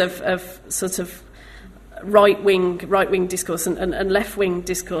elements of sort of right wing discourse and left wing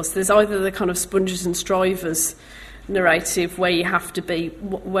discourse. There's either the kind of sponges and strivers narrative where you have to be,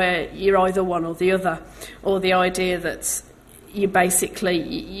 where you're either one or the other, or the idea that you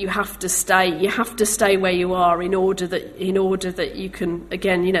have to stay where you are in order that you can,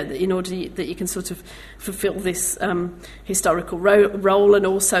 again, you know, in order that you can sort of fulfil this historical role, and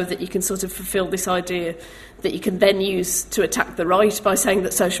also that you can sort of fulfil this idea that you can then use to attack the right by saying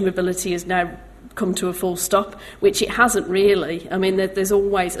that social mobility has now come to a full stop, which it hasn't really. I mean, there's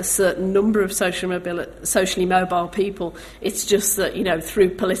always a certain number of socially mobile people. It's just that, you know,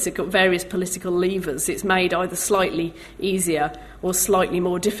 through various political levers, it's made either slightly easier or slightly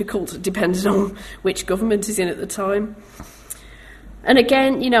more difficult, depending on which government is in at the time. And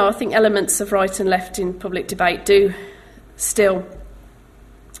again, you know, I think elements of right and left in public debate do still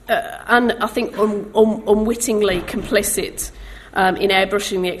and I think unwittingly complicit in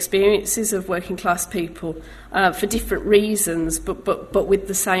airbrushing the experiences of working class people for different reasons, but with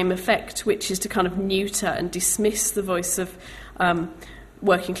the same effect, which is to kind of neuter and dismiss the voice of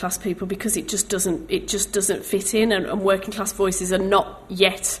working class people because it just doesn't fit in, and working class voices are not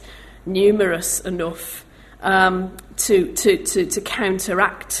yet numerous enough to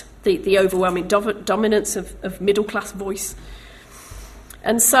counteract the overwhelming dominance of middle class voice.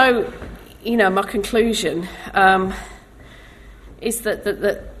 And so, my conclusion is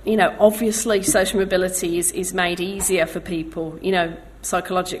that obviously social mobility is made easier for people,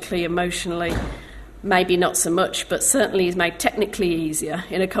 psychologically, emotionally, maybe not so much, but certainly is made technically easier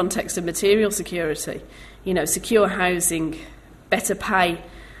in a context of material security. Secure housing, better pay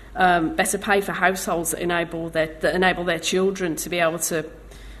for households that enable their children to be able to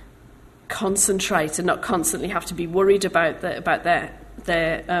concentrate and not constantly have to be worried about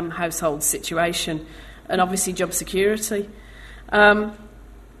their household situation, and obviously job security. And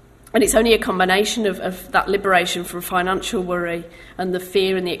it's only a combination of that liberation from financial worry and the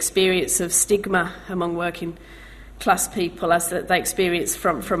fear and the experience of stigma among working class people, as they experience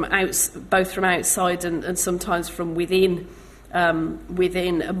both from outside and sometimes from within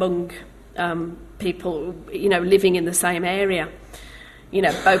among people living in the same area.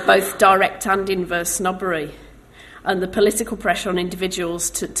 Both direct and inverse snobbery, and the political pressure on individuals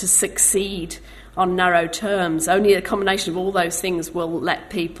to succeed on narrow terms. Only a combination of all those things will let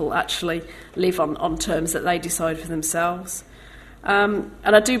people actually live on terms that they decide for themselves. And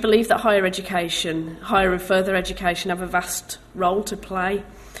I do believe that higher and further education have a vast role to play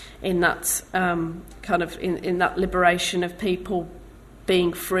in that in that liberation of people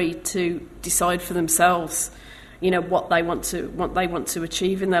being free to decide for themselves, what they want to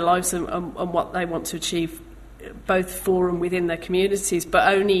achieve in their lives and what they want to achieve both for and within their communities,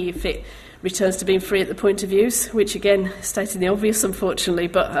 but only if it returns to being free at the point of use, which again, stating the obvious, unfortunately,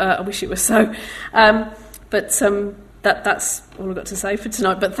 but I wish it was so. That's all I've got to say for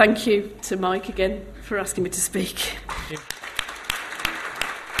tonight. But thank you to Mike again for asking me to speak.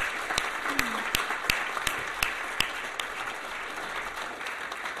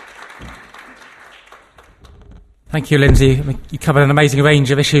 Thank you, Lynsey. I mean, you covered an amazing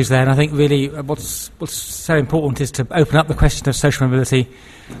range of issues there, and I think really what's so important is to open up the question of social mobility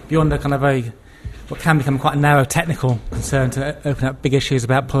beyond a kind of what can become quite a narrow technical concern, to open up big issues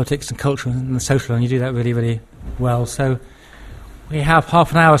about politics and culture and the social, and you do that really, really well. So we have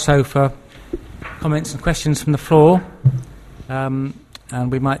half an hour or so for comments and questions from the floor, and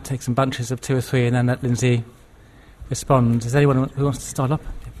we might take some bunches of 2 or 3 and then let Lynsey respond. Is there anyone who wants to start up?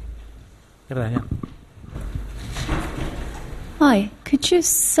 Over there, yeah. Hi, could you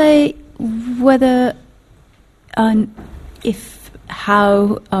say whether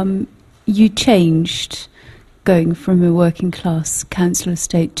how you changed going from a working class council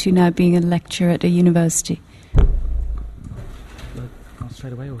estate to now being a lecturer at a university?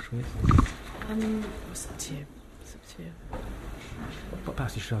 Straight away, or should we? What's up to you? What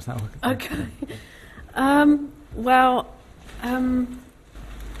passage should I ask that one? Okay.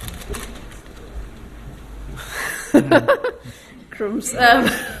 Crumbs.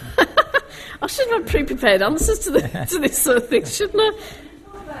 I should have pre-prepared answers to this sort of thing, shouldn't I?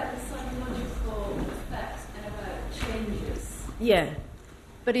 What about the psychological effects and about changes? Yeah.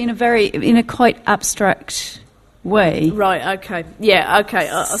 But in a quite abstract way. Right, okay. Yeah, okay.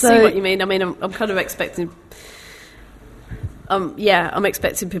 I see what you mean. I mean, I'm kind of expecting... I'm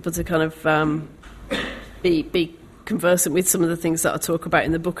expecting people to kind of be conversant with some of the things that I talk about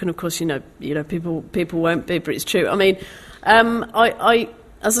in the book, and of course, people won't be, but it's true. I mean, I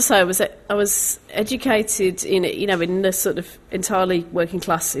as I say, I was educated in a sort of entirely working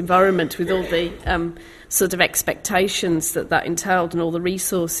class environment with all the sort of expectations that entailed and all the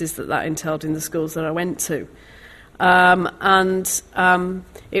resources that entailed in the schools that I went to, and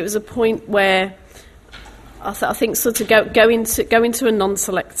it was a point where I think sort of go into a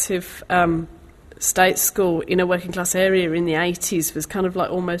non-selective state school in a working class area in the 80s was kind of like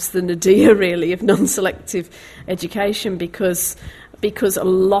almost the nadir, really, of non-selective education, because a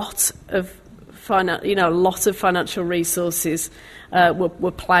lot of financial resources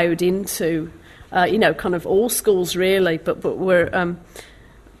were ploughed into kind of all schools, really, but were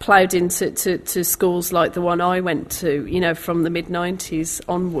ploughed into schools like the one I went to, from the mid-90s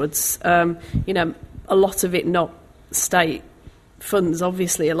onwards. A lot of it not state funds,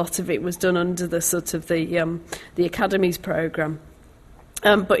 obviously. A lot of it was done under the sort of the academies programme.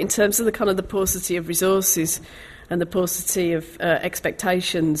 But in terms of the kind of the paucity of resources and the paucity of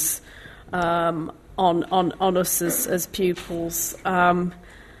expectations on us as pupils,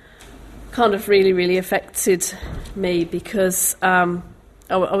 kind of really, really affected me because I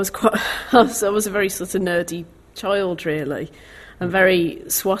was a very sort of nerdy child, really, and very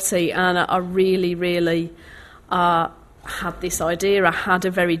swotty, and I really, really had this idea. I had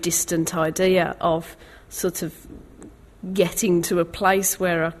a very distant idea of sort of getting to a place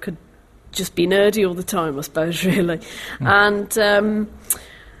where I could just be nerdy all the time, I suppose, really. And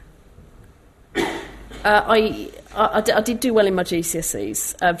I did do well in my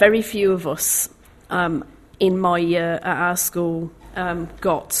GCSEs. Very few of us in my year at our school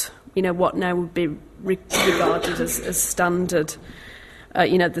got, what now would be regarded as standard,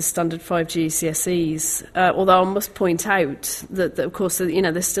 the standard 5 GCSEs. Although I must point out that of course,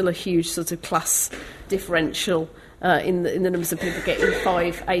 there's still a huge sort of class differential in the numbers of people getting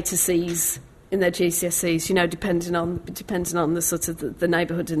 5 A to Cs in their GCSEs, depending on the sort of the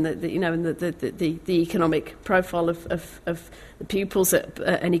neighbourhood and the economic profile of the pupils at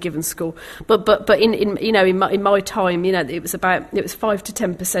any given school. But in my time, it was 5 to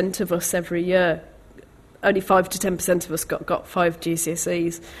 10% of us every year. Only 5 to 10% of us got 5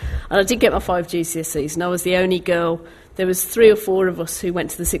 GCSEs, and I did get my 5 GCSEs, and I was the only girl. There was 3 or 4 of us who went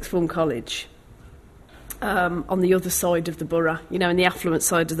to the sixth form college. On the other side of the borough, in the affluent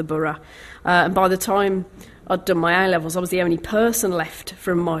side of the borough. And by the time I'd done my A-levels, I was the only person left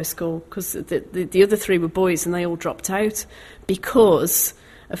from my school, because the other 3 were boys and they all dropped out because,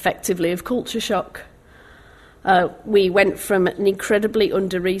 effectively, of culture shock. We went from an incredibly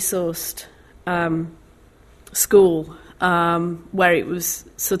under-resourced school where it was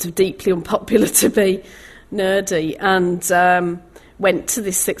sort of deeply unpopular to be nerdy, and went to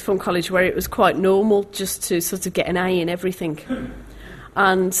this sixth form college where it was quite normal just to sort of get an A in everything.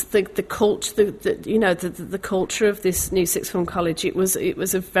 And the culture of this new sixth form college, it was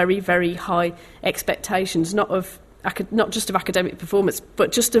a very, very high expectations, not just of academic performance,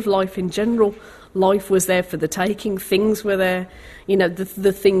 but just of life in general. Life was there for the taking. Things were there,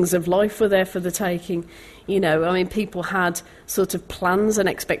 the things of life were there for the taking. People had sort of plans and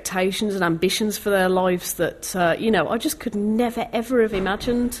expectations and ambitions for their lives that, I just could never, ever have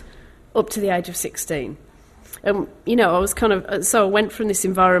imagined up to the age of 16. I was so I went from this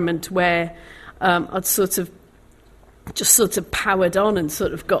environment where I'd sort of powered on and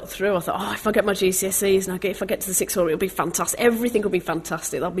sort of got through. I thought, if I get my GCSEs and if I get to the sixth form, it'll be fantastic. Everything will be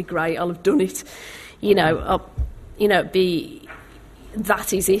fantastic. That'll be great. I'll have done it.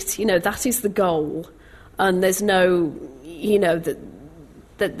 That is it. That is the goal. And there's no,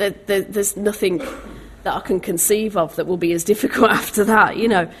 there's nothing that I can conceive of that will be as difficult after that,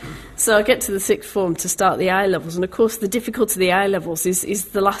 So I get to the sixth form to start the A-levels, and of course the difficulty of the A-levels is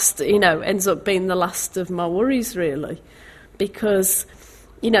the last, ends up being the last of my worries, really, because,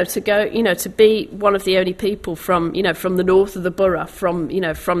 to be one of the only people from the north of the borough, from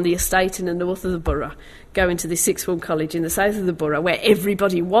the estate in the north of the borough, going to the sixth form college in the south of the borough, where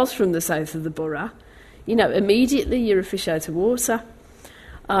everybody was from the south of the borough, immediately you're a fish out of water.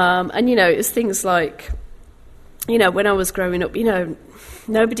 And, it was things like, when I was growing up,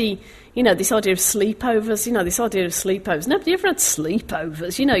 nobody, this idea of sleepovers, nobody ever had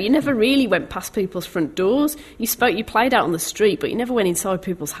sleepovers, you never really went past people's front doors. You played out on the street, but you never went inside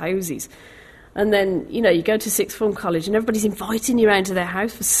people's houses. And then, you go to sixth form college and everybody's inviting you around to their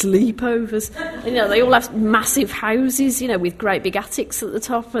house for sleepovers. And, they all have massive houses, with great big attics at the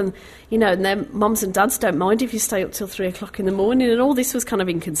top. And, and their mums and dads don't mind if you stay up till 3 o'clock in the morning. And all this was kind of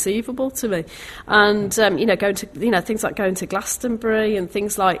inconceivable to me. And, going to, things like going to Glastonbury and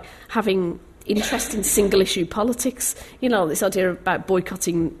things like having interest in single-issue politics. This idea about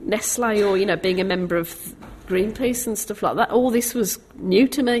boycotting Nestle or, being a member of Greenpeace and stuff like that. All this was new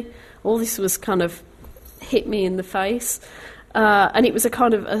to me. All this was kind of hit me in the face. And it was a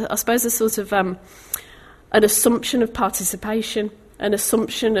kind of, I suppose, a sort of an assumption of participation, an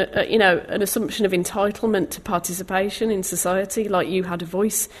assumption of entitlement to participation in society, like you had a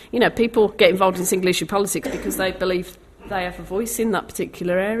voice. People get involved in single-issue politics because they believe they have a voice in that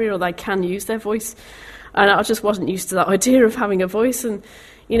particular area or they can use their voice. And I just wasn't used to that idea of having a voice. And,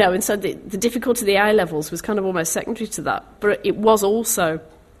 and so the difficulty of the A-levels was kind of almost secondary to that. But it was also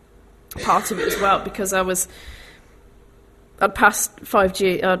part of it as well, because I'd passed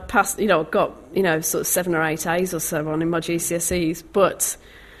 5G, I got, sort of 7 or 8 A's or so on in my GCSEs, but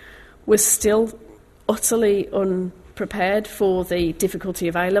was still utterly unprepared for the difficulty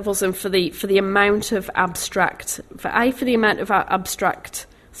of A-levels and for the amount of abstract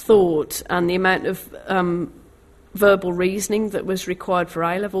thought and the amount of verbal reasoning that was required for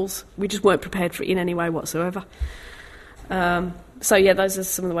A-levels. We just weren't prepared for it in any way whatsoever. So those are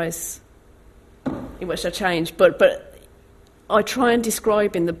some of the ways in which I changed. But I try and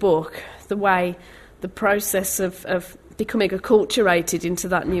describe in the book the way the process of becoming acculturated into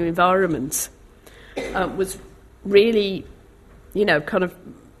that new environment was really, kind of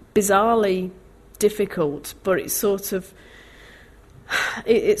bizarrely difficult, but it sort of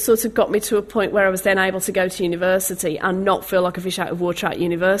got me to a point where I was then able to go to university and not feel like a fish out of water at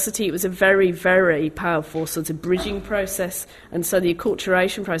university. It was a very, very powerful sort of bridging process, and so the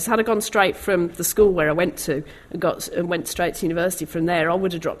acculturation process, had I gone straight from the school where I went to and went straight to university from there, I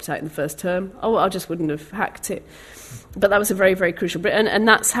would have dropped out in the first term. I just wouldn't have hacked it. But that was a very, very crucial bit, and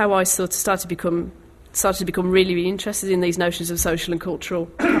that's how I sort of started to become really, really interested in these notions of social and cultural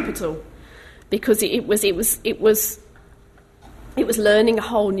capital, because it was learning a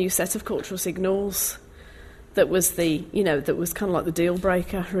whole new set of cultural signals that was that was kind of like the deal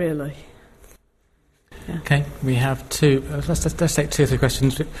breaker, really. Yeah. Okay, we have two. Let's take 2 or 3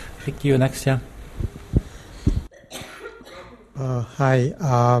 questions. I think you are next, yeah. Hi.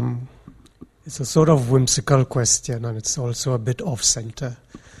 It's a sort of whimsical question, and it's also a bit off-center.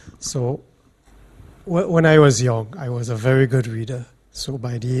 So, when I was young, I was a very good reader. So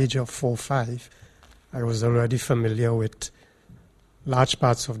by the age of 4 or 5, I was already familiar with large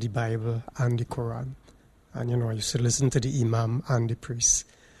parts of the Bible and the Quran. And, I used to listen to the imam and the priest.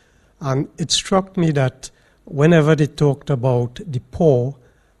 And it struck me that whenever they talked about the poor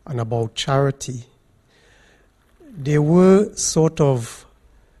and about charity, they were sort of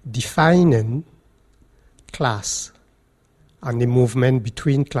defining class and the movement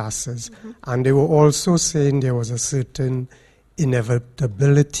between classes. Mm-hmm. And they were also saying there was a certain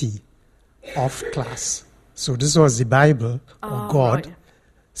inevitability of class. So this was the Bible or God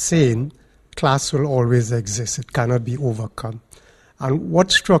saying class will always exist. It cannot be overcome. And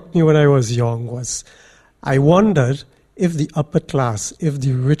what struck me when I was young was I wondered if the upper class, if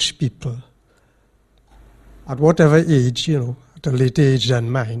the rich people, at whatever age, at a later age than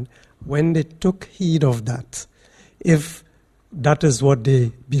mine, when they took heed of that, if that is what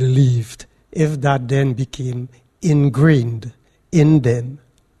they believed, if that then became ingrained in them.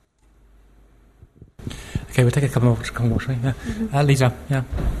 Okay, we'll take a couple more. Yeah. Mm-hmm. Lisa, yeah.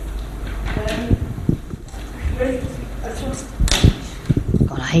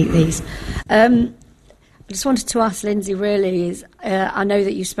 God, I hate these. I just wanted to ask Lynsey, really, I know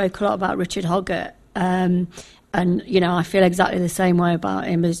that you spoke a lot about Richard Hoggart, and, I feel exactly the same way about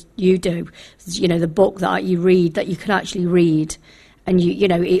him as you do. The book that you read, that you can actually read, and,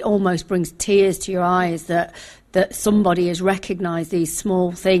 it almost brings tears to your eyes that somebody has recognised these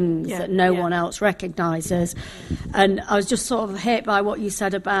small things that no one else recognises. And I was just sort of hit by what you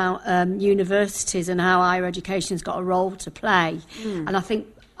said about universities and how higher education's got a role to play. And I think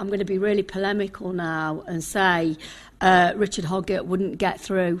I'm going to be really polemical now and say Richard Hoggart wouldn't get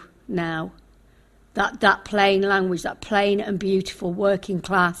through now. That plain language, that plain and beautiful working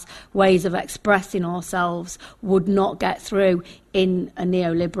class ways of expressing ourselves would not get through in a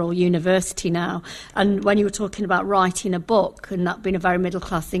neoliberal university now. And when you were talking about writing a book and that being a very middle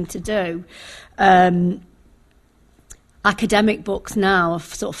class thing to do, academic books now are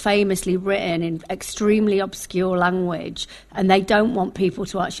sort of famously written in extremely obscure language, and they don't want people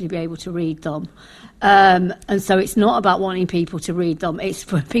to actually be able to read them. And so it's not about wanting people to read them, it's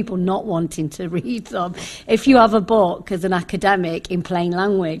for people not wanting to read them. If you have a book as an academic in plain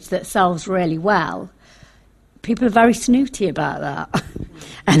language that sells really well, people are very snooty about that.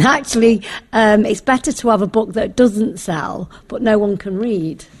 And actually, it's better to have a book that doesn't sell, but no one can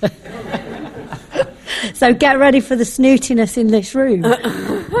read. So get ready for the snootiness in this room.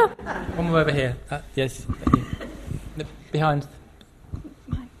 One more over here. Yes. Behind.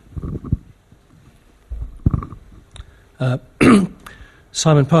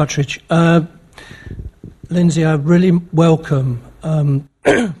 Simon Partridge. Lynsey, I really welcome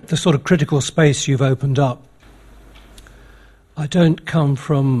the sort of critical space you've opened up. I don't come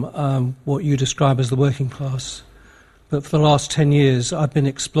from what you describe as the working class, but for the last 10 years I've been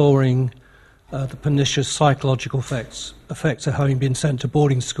exploring the pernicious psychological effects of having been sent to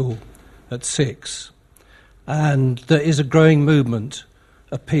boarding school at 6. And there is a growing movement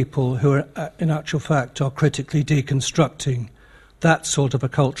of people who are, in actual fact, are critically deconstructing that sort of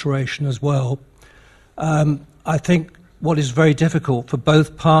acculturation as well. I think what is very difficult for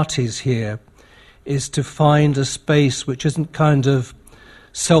both parties here is to find a space which isn't kind of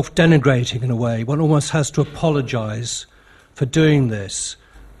self-denigrating in a way. One almost has to apologise for doing this.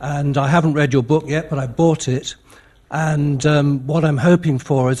 And I haven't read your book yet, but I bought it. And what I'm hoping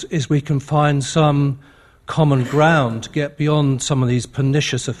for is we can find some common ground to get beyond some of these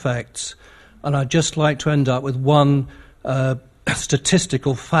pernicious effects. And I'd just like to end up with one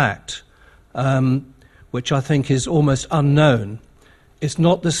statistical fact. which I think is almost unknown. It's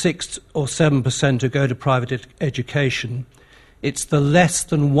not the 6 or 7% who go to private education. It's the less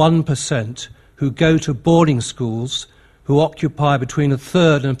than 1% who go to boarding schools, who occupy between a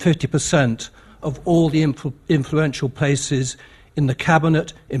third and 50% of all the influential places in the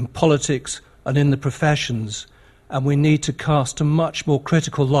cabinet, in politics, and in the professions. And we need to cast a much more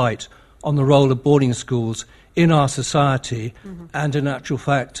critical light on the role of boarding schools in our society, and in actual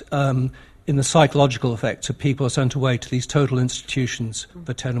fact, in the psychological effects of people are sent away to these total institutions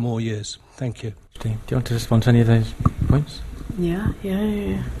for 10 or more years. Thank you. Do you want to respond to any of those points? Yeah.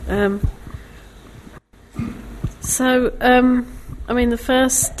 I mean, the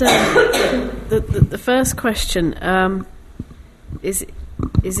first the first question is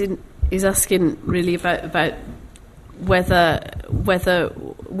asking really about whether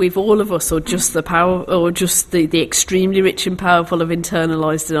we've all of us, or just the power, or just the extremely rich and powerful, have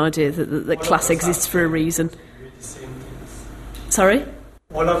internalised an idea that class exists for a reason. We read the same things. Sorry?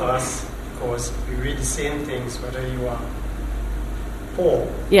 All of us, of course, we read the same things, whether you are poor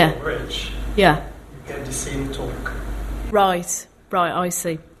or rich. Yeah. You get the same talk. Right, I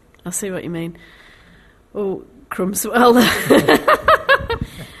see what you mean. Oh, crumbs. Well,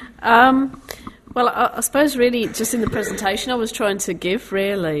 well, I suppose really just in the presentation I was trying to give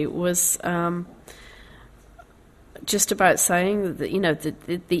really was just about saying that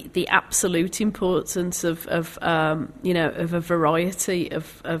the absolute importance of a variety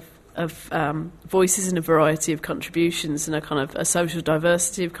of voices and a variety of contributions, and a kind of a social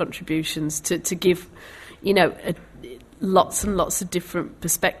diversity of contributions to give lots and lots of different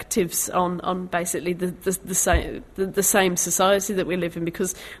perspectives on basically the same society that we live in,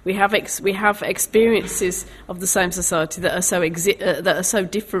 because we have experiences of the same society that are so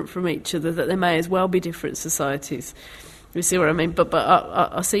different from each other that they may as well be different societies. You see what I mean? But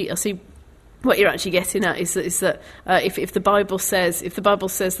I see what you're actually getting at is that if the Bible says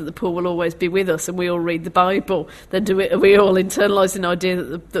that the poor will always be with us, and we all read the Bible, then are we all internalise an idea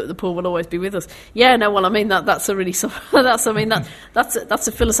that the poor will always be with us? Yeah, no. Well, I mean that's a really that's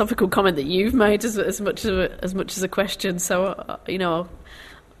a philosophical comment that you've made as much as a question. So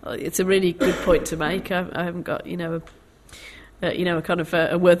it's a really good point to make. I haven't got a kind of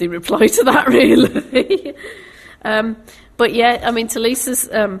a worthy reply to that really. But yeah, I mean, to Lisa's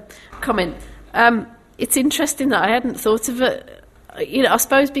comment, it's interesting that I hadn't thought of it. I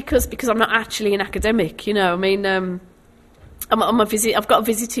suppose because I'm not actually an academic. I mean, I've got a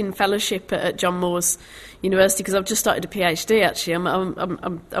visiting fellowship at John Moores University because I've just started a PhD. Actually, I'm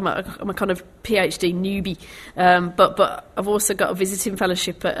a kind of PhD newbie, but I've also got a visiting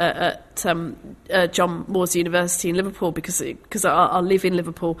fellowship at John Moores University in Liverpool because I live in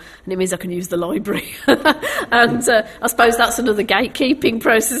Liverpool, and it means I can use the library. And I suppose that's another gatekeeping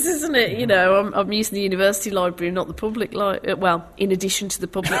process, isn't it? I'm using the university library, not the public library. Well, in addition to the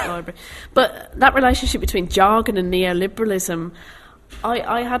public library, but that relationship between jargon and neoliberalism,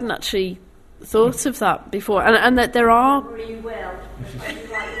 I hadn't actually thought of that before, and that there are. You will.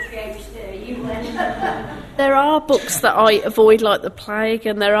 PhD. You will. There are books that I avoid like the plague,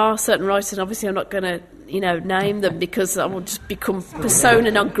 and there are certain writers. And obviously, I'm not going to, name them because I will just become persona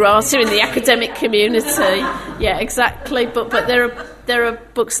non grata in the academic community. Yeah, exactly. But there are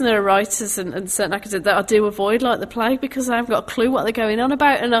books and there are writers and certain academics that I do avoid like the plague because I haven't got a clue what they're going on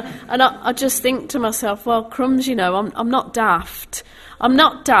about, and I just think to myself, well, crumbs, I'm not daft. I'm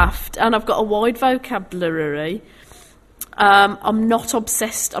not daft, and I've got a wide vocabulary. I'm not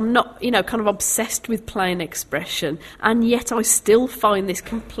obsessed. I'm not, kind of obsessed with plain expression, and yet I still find this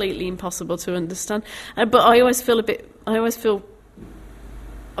completely impossible to understand. But I always feel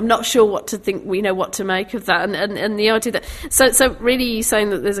I'm not sure what to think. What to make of that, and the idea that so really you're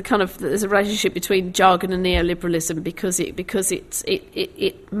saying that there's a relationship between jargon and neoliberalism because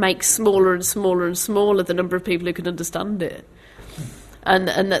it makes smaller and smaller and smaller the number of people who can understand it. And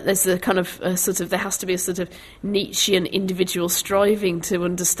that there's a kind of there has to be a sort of Nietzschean individual striving to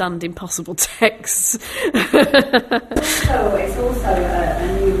understand impossible texts. It's also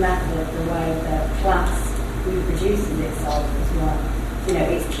a new method of the way that class reproduces itself as well.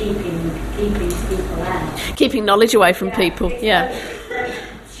 It's keeping people out. Keeping knowledge away from people, yeah.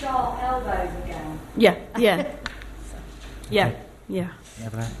 Sharp elbows again. Yeah.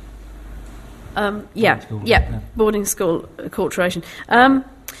 Boarding school acculturation. I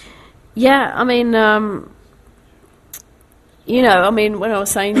mean, when I was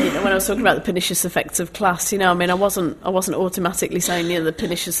saying, when I was talking about the pernicious effects of class, I wasn't automatically saying the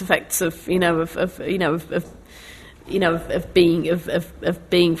pernicious effects of of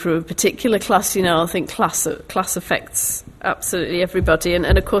being from a particular class. I think class affects absolutely everybody,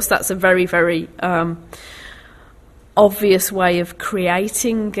 and of course that's a very, very obvious way of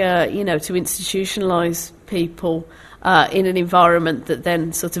creating, to institutionalise people in an environment that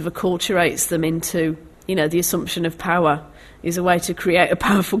then sort of acculturates them into, the assumption of power is a way to create a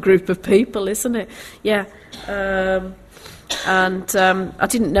powerful group of people, isn't it? Yeah. And I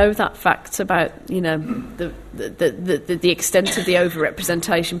didn't know that fact about, the extent of the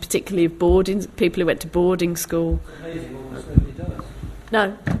overrepresentation, particularly of people who went to boarding school.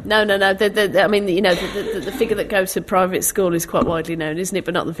 No. The figure that go to private school is quite widely known, isn't it?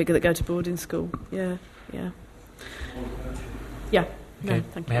 But not the figure that go to boarding school. Yeah. No, Okay.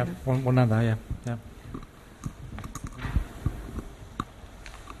 thank We you. have one other, yeah.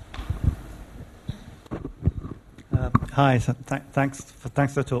 Hi, so thanks for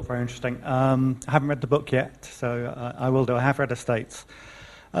the talk, very interesting. I haven't read the book yet, so I will do. I have read Estates.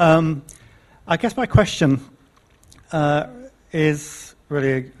 I guess my question is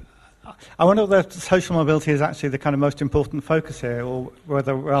really, I wonder whether social mobility is actually the kind of most important focus here, or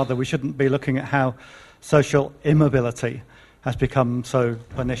whether rather we shouldn't be looking at how social immobility has become so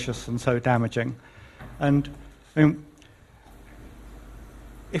pernicious and so damaging. And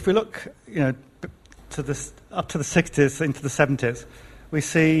if we look, up to the 60s, into the 70s, we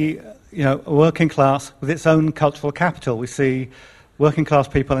see, a working class with its own cultural capital. We see working class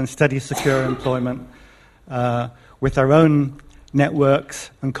people in steady, secure employment with their own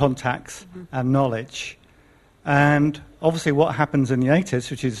networks and contacts and knowledge. And obviously what happens in the 80s,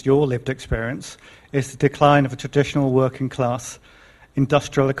 which is your lived experience, is the decline of a traditional working class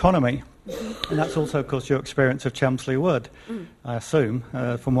industrial economy. And that's also, of course, your experience of Chelmsley Wood, I assume,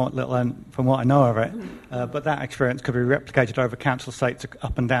 from what I know of it. But that experience could be replicated over council estates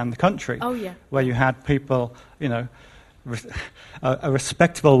up and down the country. Oh, yeah. Where you had people, a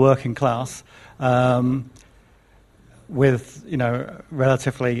respectable working class with,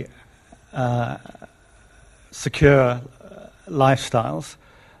 relatively secure lifestyles,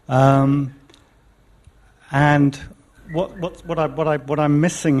 and what I'm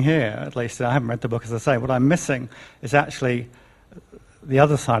missing here, at least I haven't read the book, as I say. What I'm missing is actually the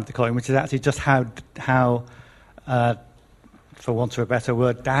other side of the coin, which is actually just how for want of a better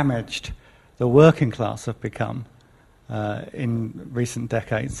word, damaged the working class have become in recent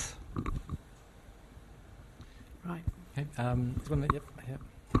decades. Right. Okay.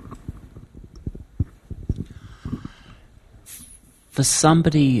 For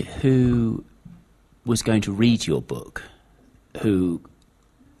somebody who was going to read your book, who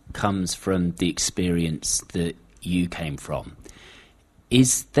comes from the experience that you came from,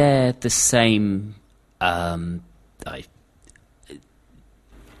 is there the same...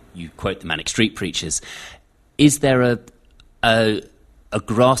 you quote the Manic Street Preachers. Is there a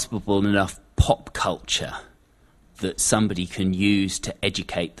graspable enough pop culture that somebody can use to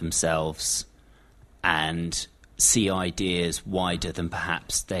educate themselves and see ideas wider than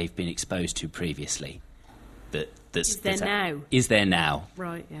perhaps they've been exposed to previously? Is there now?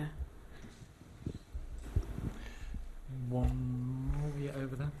 Right, yeah. One more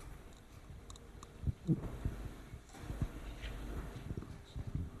over there.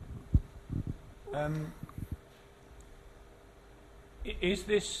 Is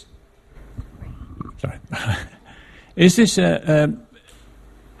this... Sorry. Is this the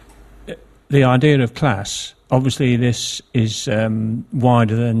idea of class? Obviously, this is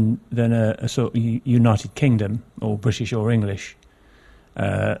wider than a sort of United Kingdom or British or English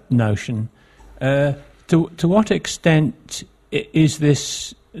notion. To what extent is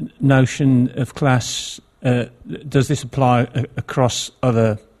this notion of class? Does this apply across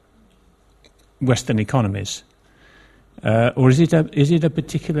other Western economies, or is it a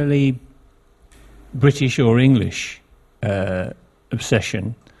particularly British or English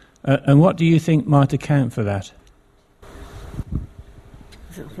obsession? And what do you think might account for that? I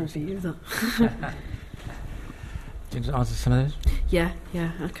think that's for you, that. Do you want to answer some of those? Yeah,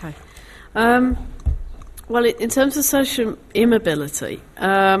 okay. Well, in terms of social immobility,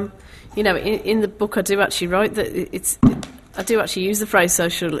 in the book I do actually write that I do actually use the phrase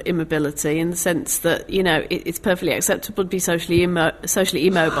social immobility in the sense that, it's perfectly acceptable to be socially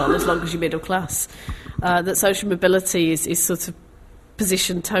immobile as long as you're middle class. That social mobility is sort of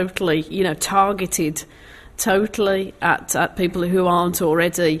positioned totally, targeted totally at people who aren't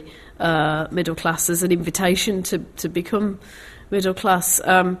already middle class as an invitation to become middle class.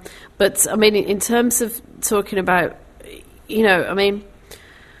 But, I mean, in terms of talking about, when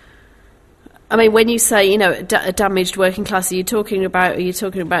you say, a damaged working class, are you talking about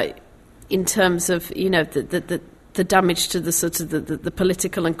in terms of, the the damage to the sort of the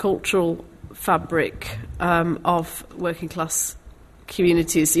political and cultural fabric of working class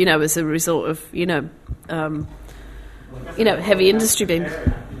communities, as a result of heavy industry being.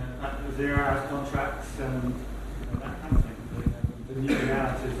 Zero-hours contracts and that kind of thing. The new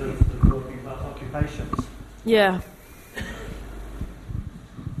realities of working class occupations. Yeah.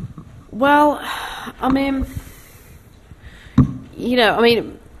 Well, when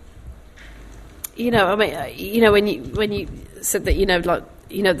you said that,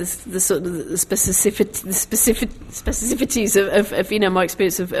 the sort of the specificities of my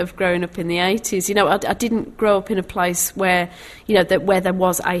experience of growing up in the 80s. I didn't grow up in a place where where there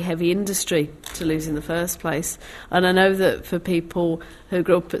was a heavy industry to lose in the first place, and I know that for people who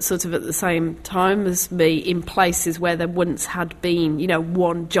grew up at the same time as me in places where there once had been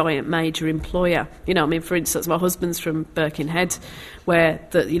one giant major employer. For instance, my husband's from Birkenhead, where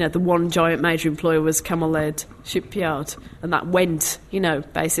the one giant major employer was Camel Laird Shipyard, and that went,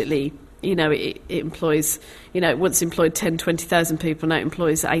 basically, it employs, once employed 10, 20,000 people, now it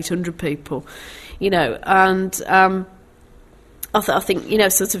employs 800 people, and I think,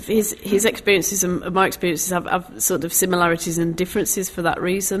 sort of his experiences and my experiences have sort of similarities and differences for that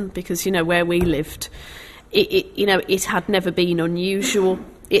reason, because, where we lived, it had never been unusual.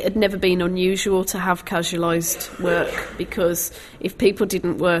 It had never been unusual to have casualised work, because if people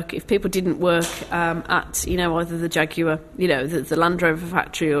didn't work at either the Jaguar, the Land Rover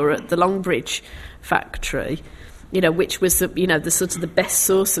factory, or at the Longbridge factory, which was the sort of the best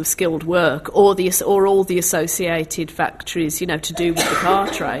source of skilled work, or all the associated factories, to do with the car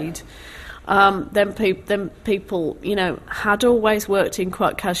trade. Then people, had always worked in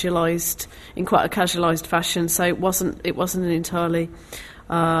quite a casualised fashion, so it wasn't an entirely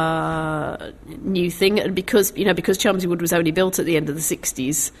new thing. And because Chelmsley Wood was only built at the end of the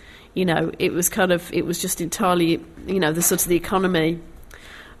 60s, it was just entirely, the economy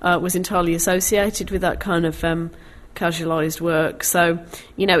was entirely associated with that kind of casualised work. So,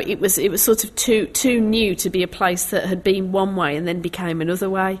 it was sort of too new to be a place that had been one way and then became another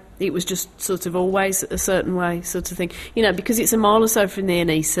way. It was just sort of always a certain way, sort of thing. Because it's a mile or so from the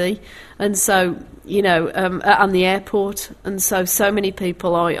NEC, and so and the airport, and so many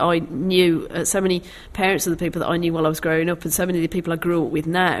people I knew, so many parents of the people that I knew while I was growing up, and so many of the people I grew up with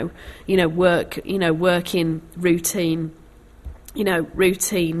now, work in routine,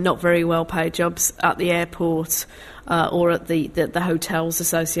 not very well paid jobs at the airport, or at the hotels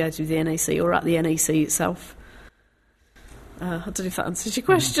associated with the NEC, or at the NEC itself. I don't know if that answers your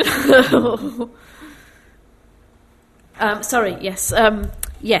question. Sorry, yes.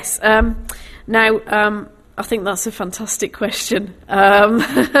 Yes. Now, I think that's a fantastic question,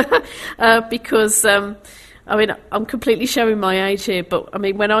 because, I'm completely showing my age here, but,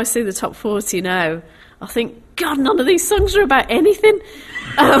 when I see the top 40 now, I think, God, none of these songs are about anything.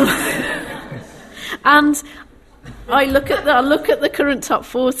 And I look at the current top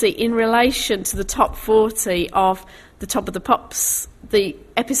 40 in relation to the top 40 of the Top of the Pops, the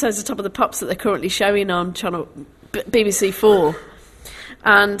episodes of Top of the Pops that they're currently showing on channel BBC 4.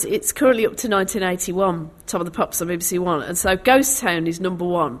 And it's currently up to 1981, Top of the Pops on BBC One. And so Ghost Town is number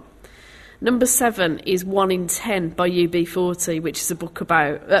 1. Number 7 is 1 in 10 by UB40, which is a book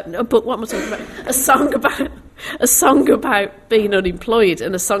about... what am I talking about? A song about being unemployed,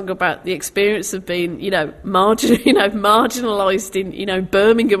 and a song about the experience of being, marginalised in,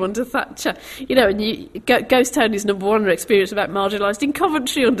 Birmingham under Thatcher. And Ghost Town is number 1, an experience about marginalised in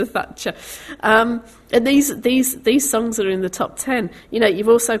Coventry under Thatcher. And these songs are in the top 10. You've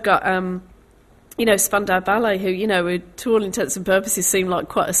also got... Spandau Ballet, who, to all intents and purposes seem like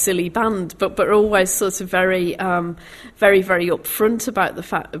quite a silly band, but are always sort of very, very, very upfront about the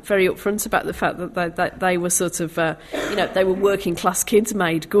fact that they were sort of, they were working class kids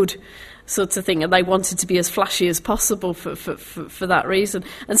made good, sort of thing, and they wanted to be as flashy as possible for that reason.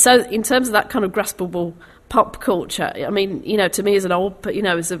 And so, in terms of that kind of graspable pop culture, to me as an old,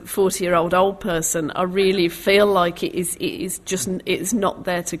 as a 40-year-old old person, I really feel like it is not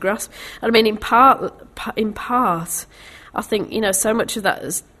there to grasp. And in part, I think so much of that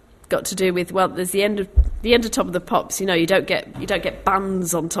has got to do with, well, there's the end of Top of the Pops. You don't get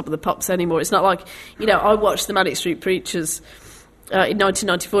bands on Top of the Pops anymore. It's not like I watched the Manic Street Preachers in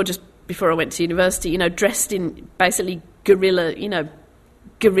 1994, just before I went to university. Dressed in basically guerrilla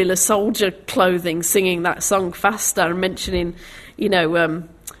soldier clothing, singing that song Faster, and mentioning, Arthur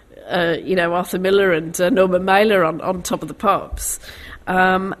Miller and Norman Mailer on Top of the Pops,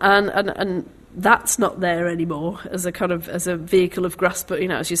 and that's not there anymore as a vehicle of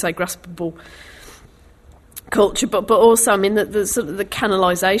as you say, graspable culture, but also, I mean, the sort of the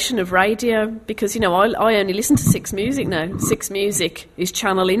canalisation of radio, because, you know, I only listen to Six Music now. Six Music is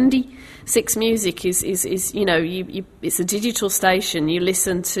Channel Indie. Six Music is you know, it's a digital station. You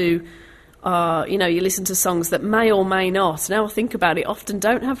listen to, you know, you listen to songs that may or may not, now I think about it, often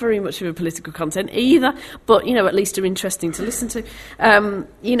don't have very much of a political content either, but, you know, at least are interesting to listen to.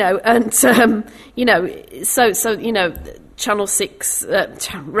 You know, and, you know, so you know, Channel 6,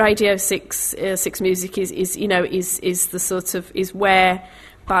 Radio 6, Six Music is you know, is the sort of, is where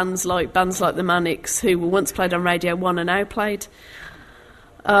bands like the Manics, who were once played on Radio 1, are now played.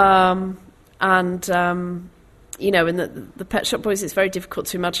 You know, and the Pet Shop Boys, it's very difficult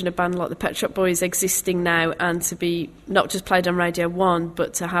to imagine a band like the Pet Shop Boys existing now and to be not just played on Radio 1,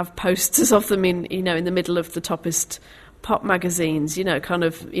 but to have posters of them in, you know, in the middle of the toppest pop magazines, you know, kind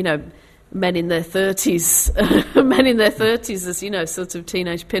of, you know, men in their 30s as, you know, sort of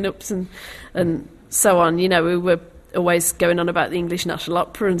teenage pin-ups and so on, you know, who were always going on about the English National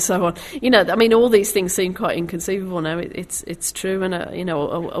Opera and so on. You know, I mean, all these things seem quite inconceivable now. It's true, and you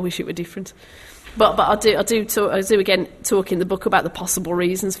know, I wish it were different. But I do again talk in the book about the possible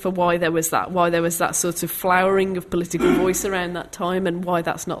reasons for why there was that sort of flowering of political voice around that time, and why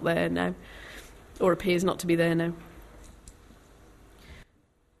that's not there now, or appears not to be there now.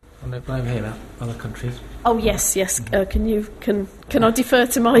 I'm over here about other countries. Oh yes. Can I defer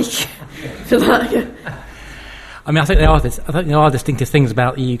to Mike for that? Yeah. I mean, I think there are distinctive things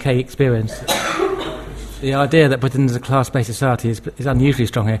about the UK experience. The idea that Britain is a class-based society is unusually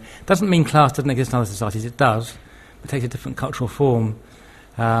strong here. Doesn't mean class doesn't exist in other societies. It does. It takes a different cultural form,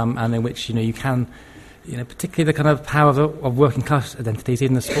 and in which, you know, you can, you know, particularly the kind of power of working class identities,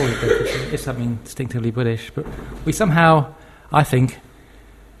 even the sport, which is something distinctively British. But we somehow, I think,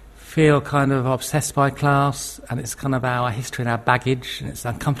 feel kind of obsessed by class, and it's kind of our history and our baggage, and it's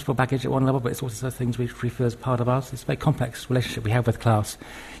uncomfortable baggage at one level, but it's also things we feel as part of us. It's a very complex relationship we have with class.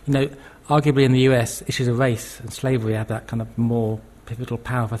 You know, arguably in the US, issues of race and slavery have that kind of more pivotal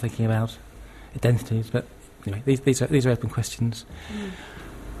power for thinking about identities. But anyway, these are open questions.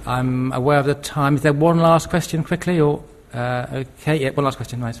 I'm aware of the time. Is there one last question quickly? Or okay, yeah, one last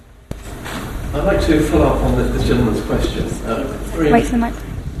question, right. I'd like to follow up on this gentleman's question. Wait for the mic.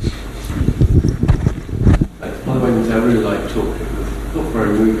 By the way, I really like talking. It's not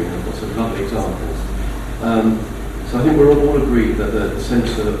very moving. I've got some lovely examples. So I think we're all agreed that the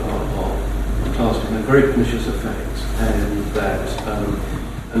sense of class can have very pernicious effects,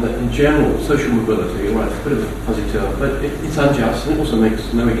 and that in general social mobility, all right, it's a bit of a fuzzy term, but it's unjust and it also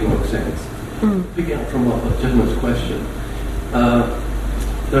makes no economic sense. Picking up from what the gentleman's question,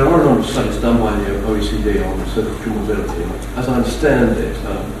 there are a number of studies done by the OECD on social mobility. As I understand it,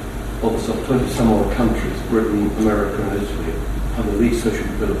 of the 20-some odd countries, Britain, America and Italy, have the least social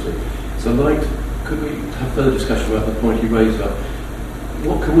mobility. So could we have further discussion about the point you raised about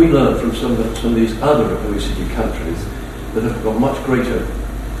what can we learn from some of these other OECD countries that have got much greater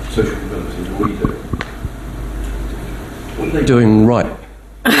social mobility than we do? What are they doing right?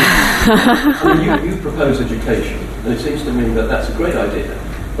 I mean, you propose education, and it seems to me that that's a great idea,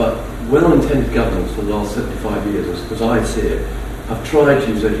 but well-intended governments for the last 75 years, as I see it, have tried to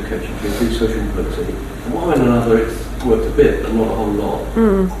use education to increase social mobility, and one way or another it's worked a bit, but not a whole lot.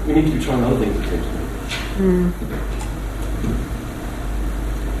 We need to be trying other things, it seems to me.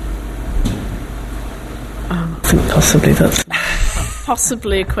 I think possibly that's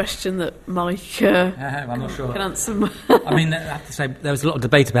possibly a question that Mike I'm not sure. can answer. I mean, I have to say, there was a lot of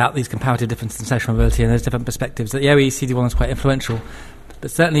debate about these comparative differences in social mobility, and there's different perspectives. The OECD one is quite influential, but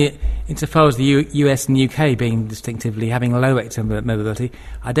certainly insofar as the US and UK being distinctively having low rates of mobility,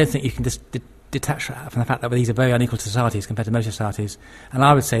 I don't think you can just detach from the fact that these are very unequal societies compared to most societies. And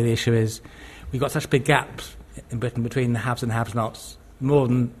I would say the issue is we've got such big gaps in Britain between the haves and have-nots, more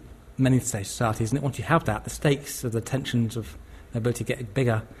than many societies, and once you have that, the stakes of the tensions of mobility get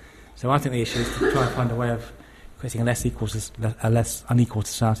bigger. So I think the issue is to try and find a way of creating a less unequal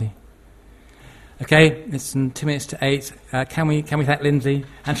society. Okay, it's 2 minutes to 8. Can we thank Lynsey?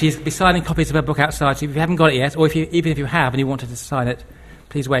 And she's be signing copies of her book outside, so if you haven't got it yet, or even if you have and you wanted to sign it,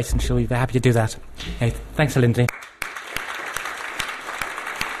 please wait and she'll be happy to do that. Okay, thanks to Lynsey.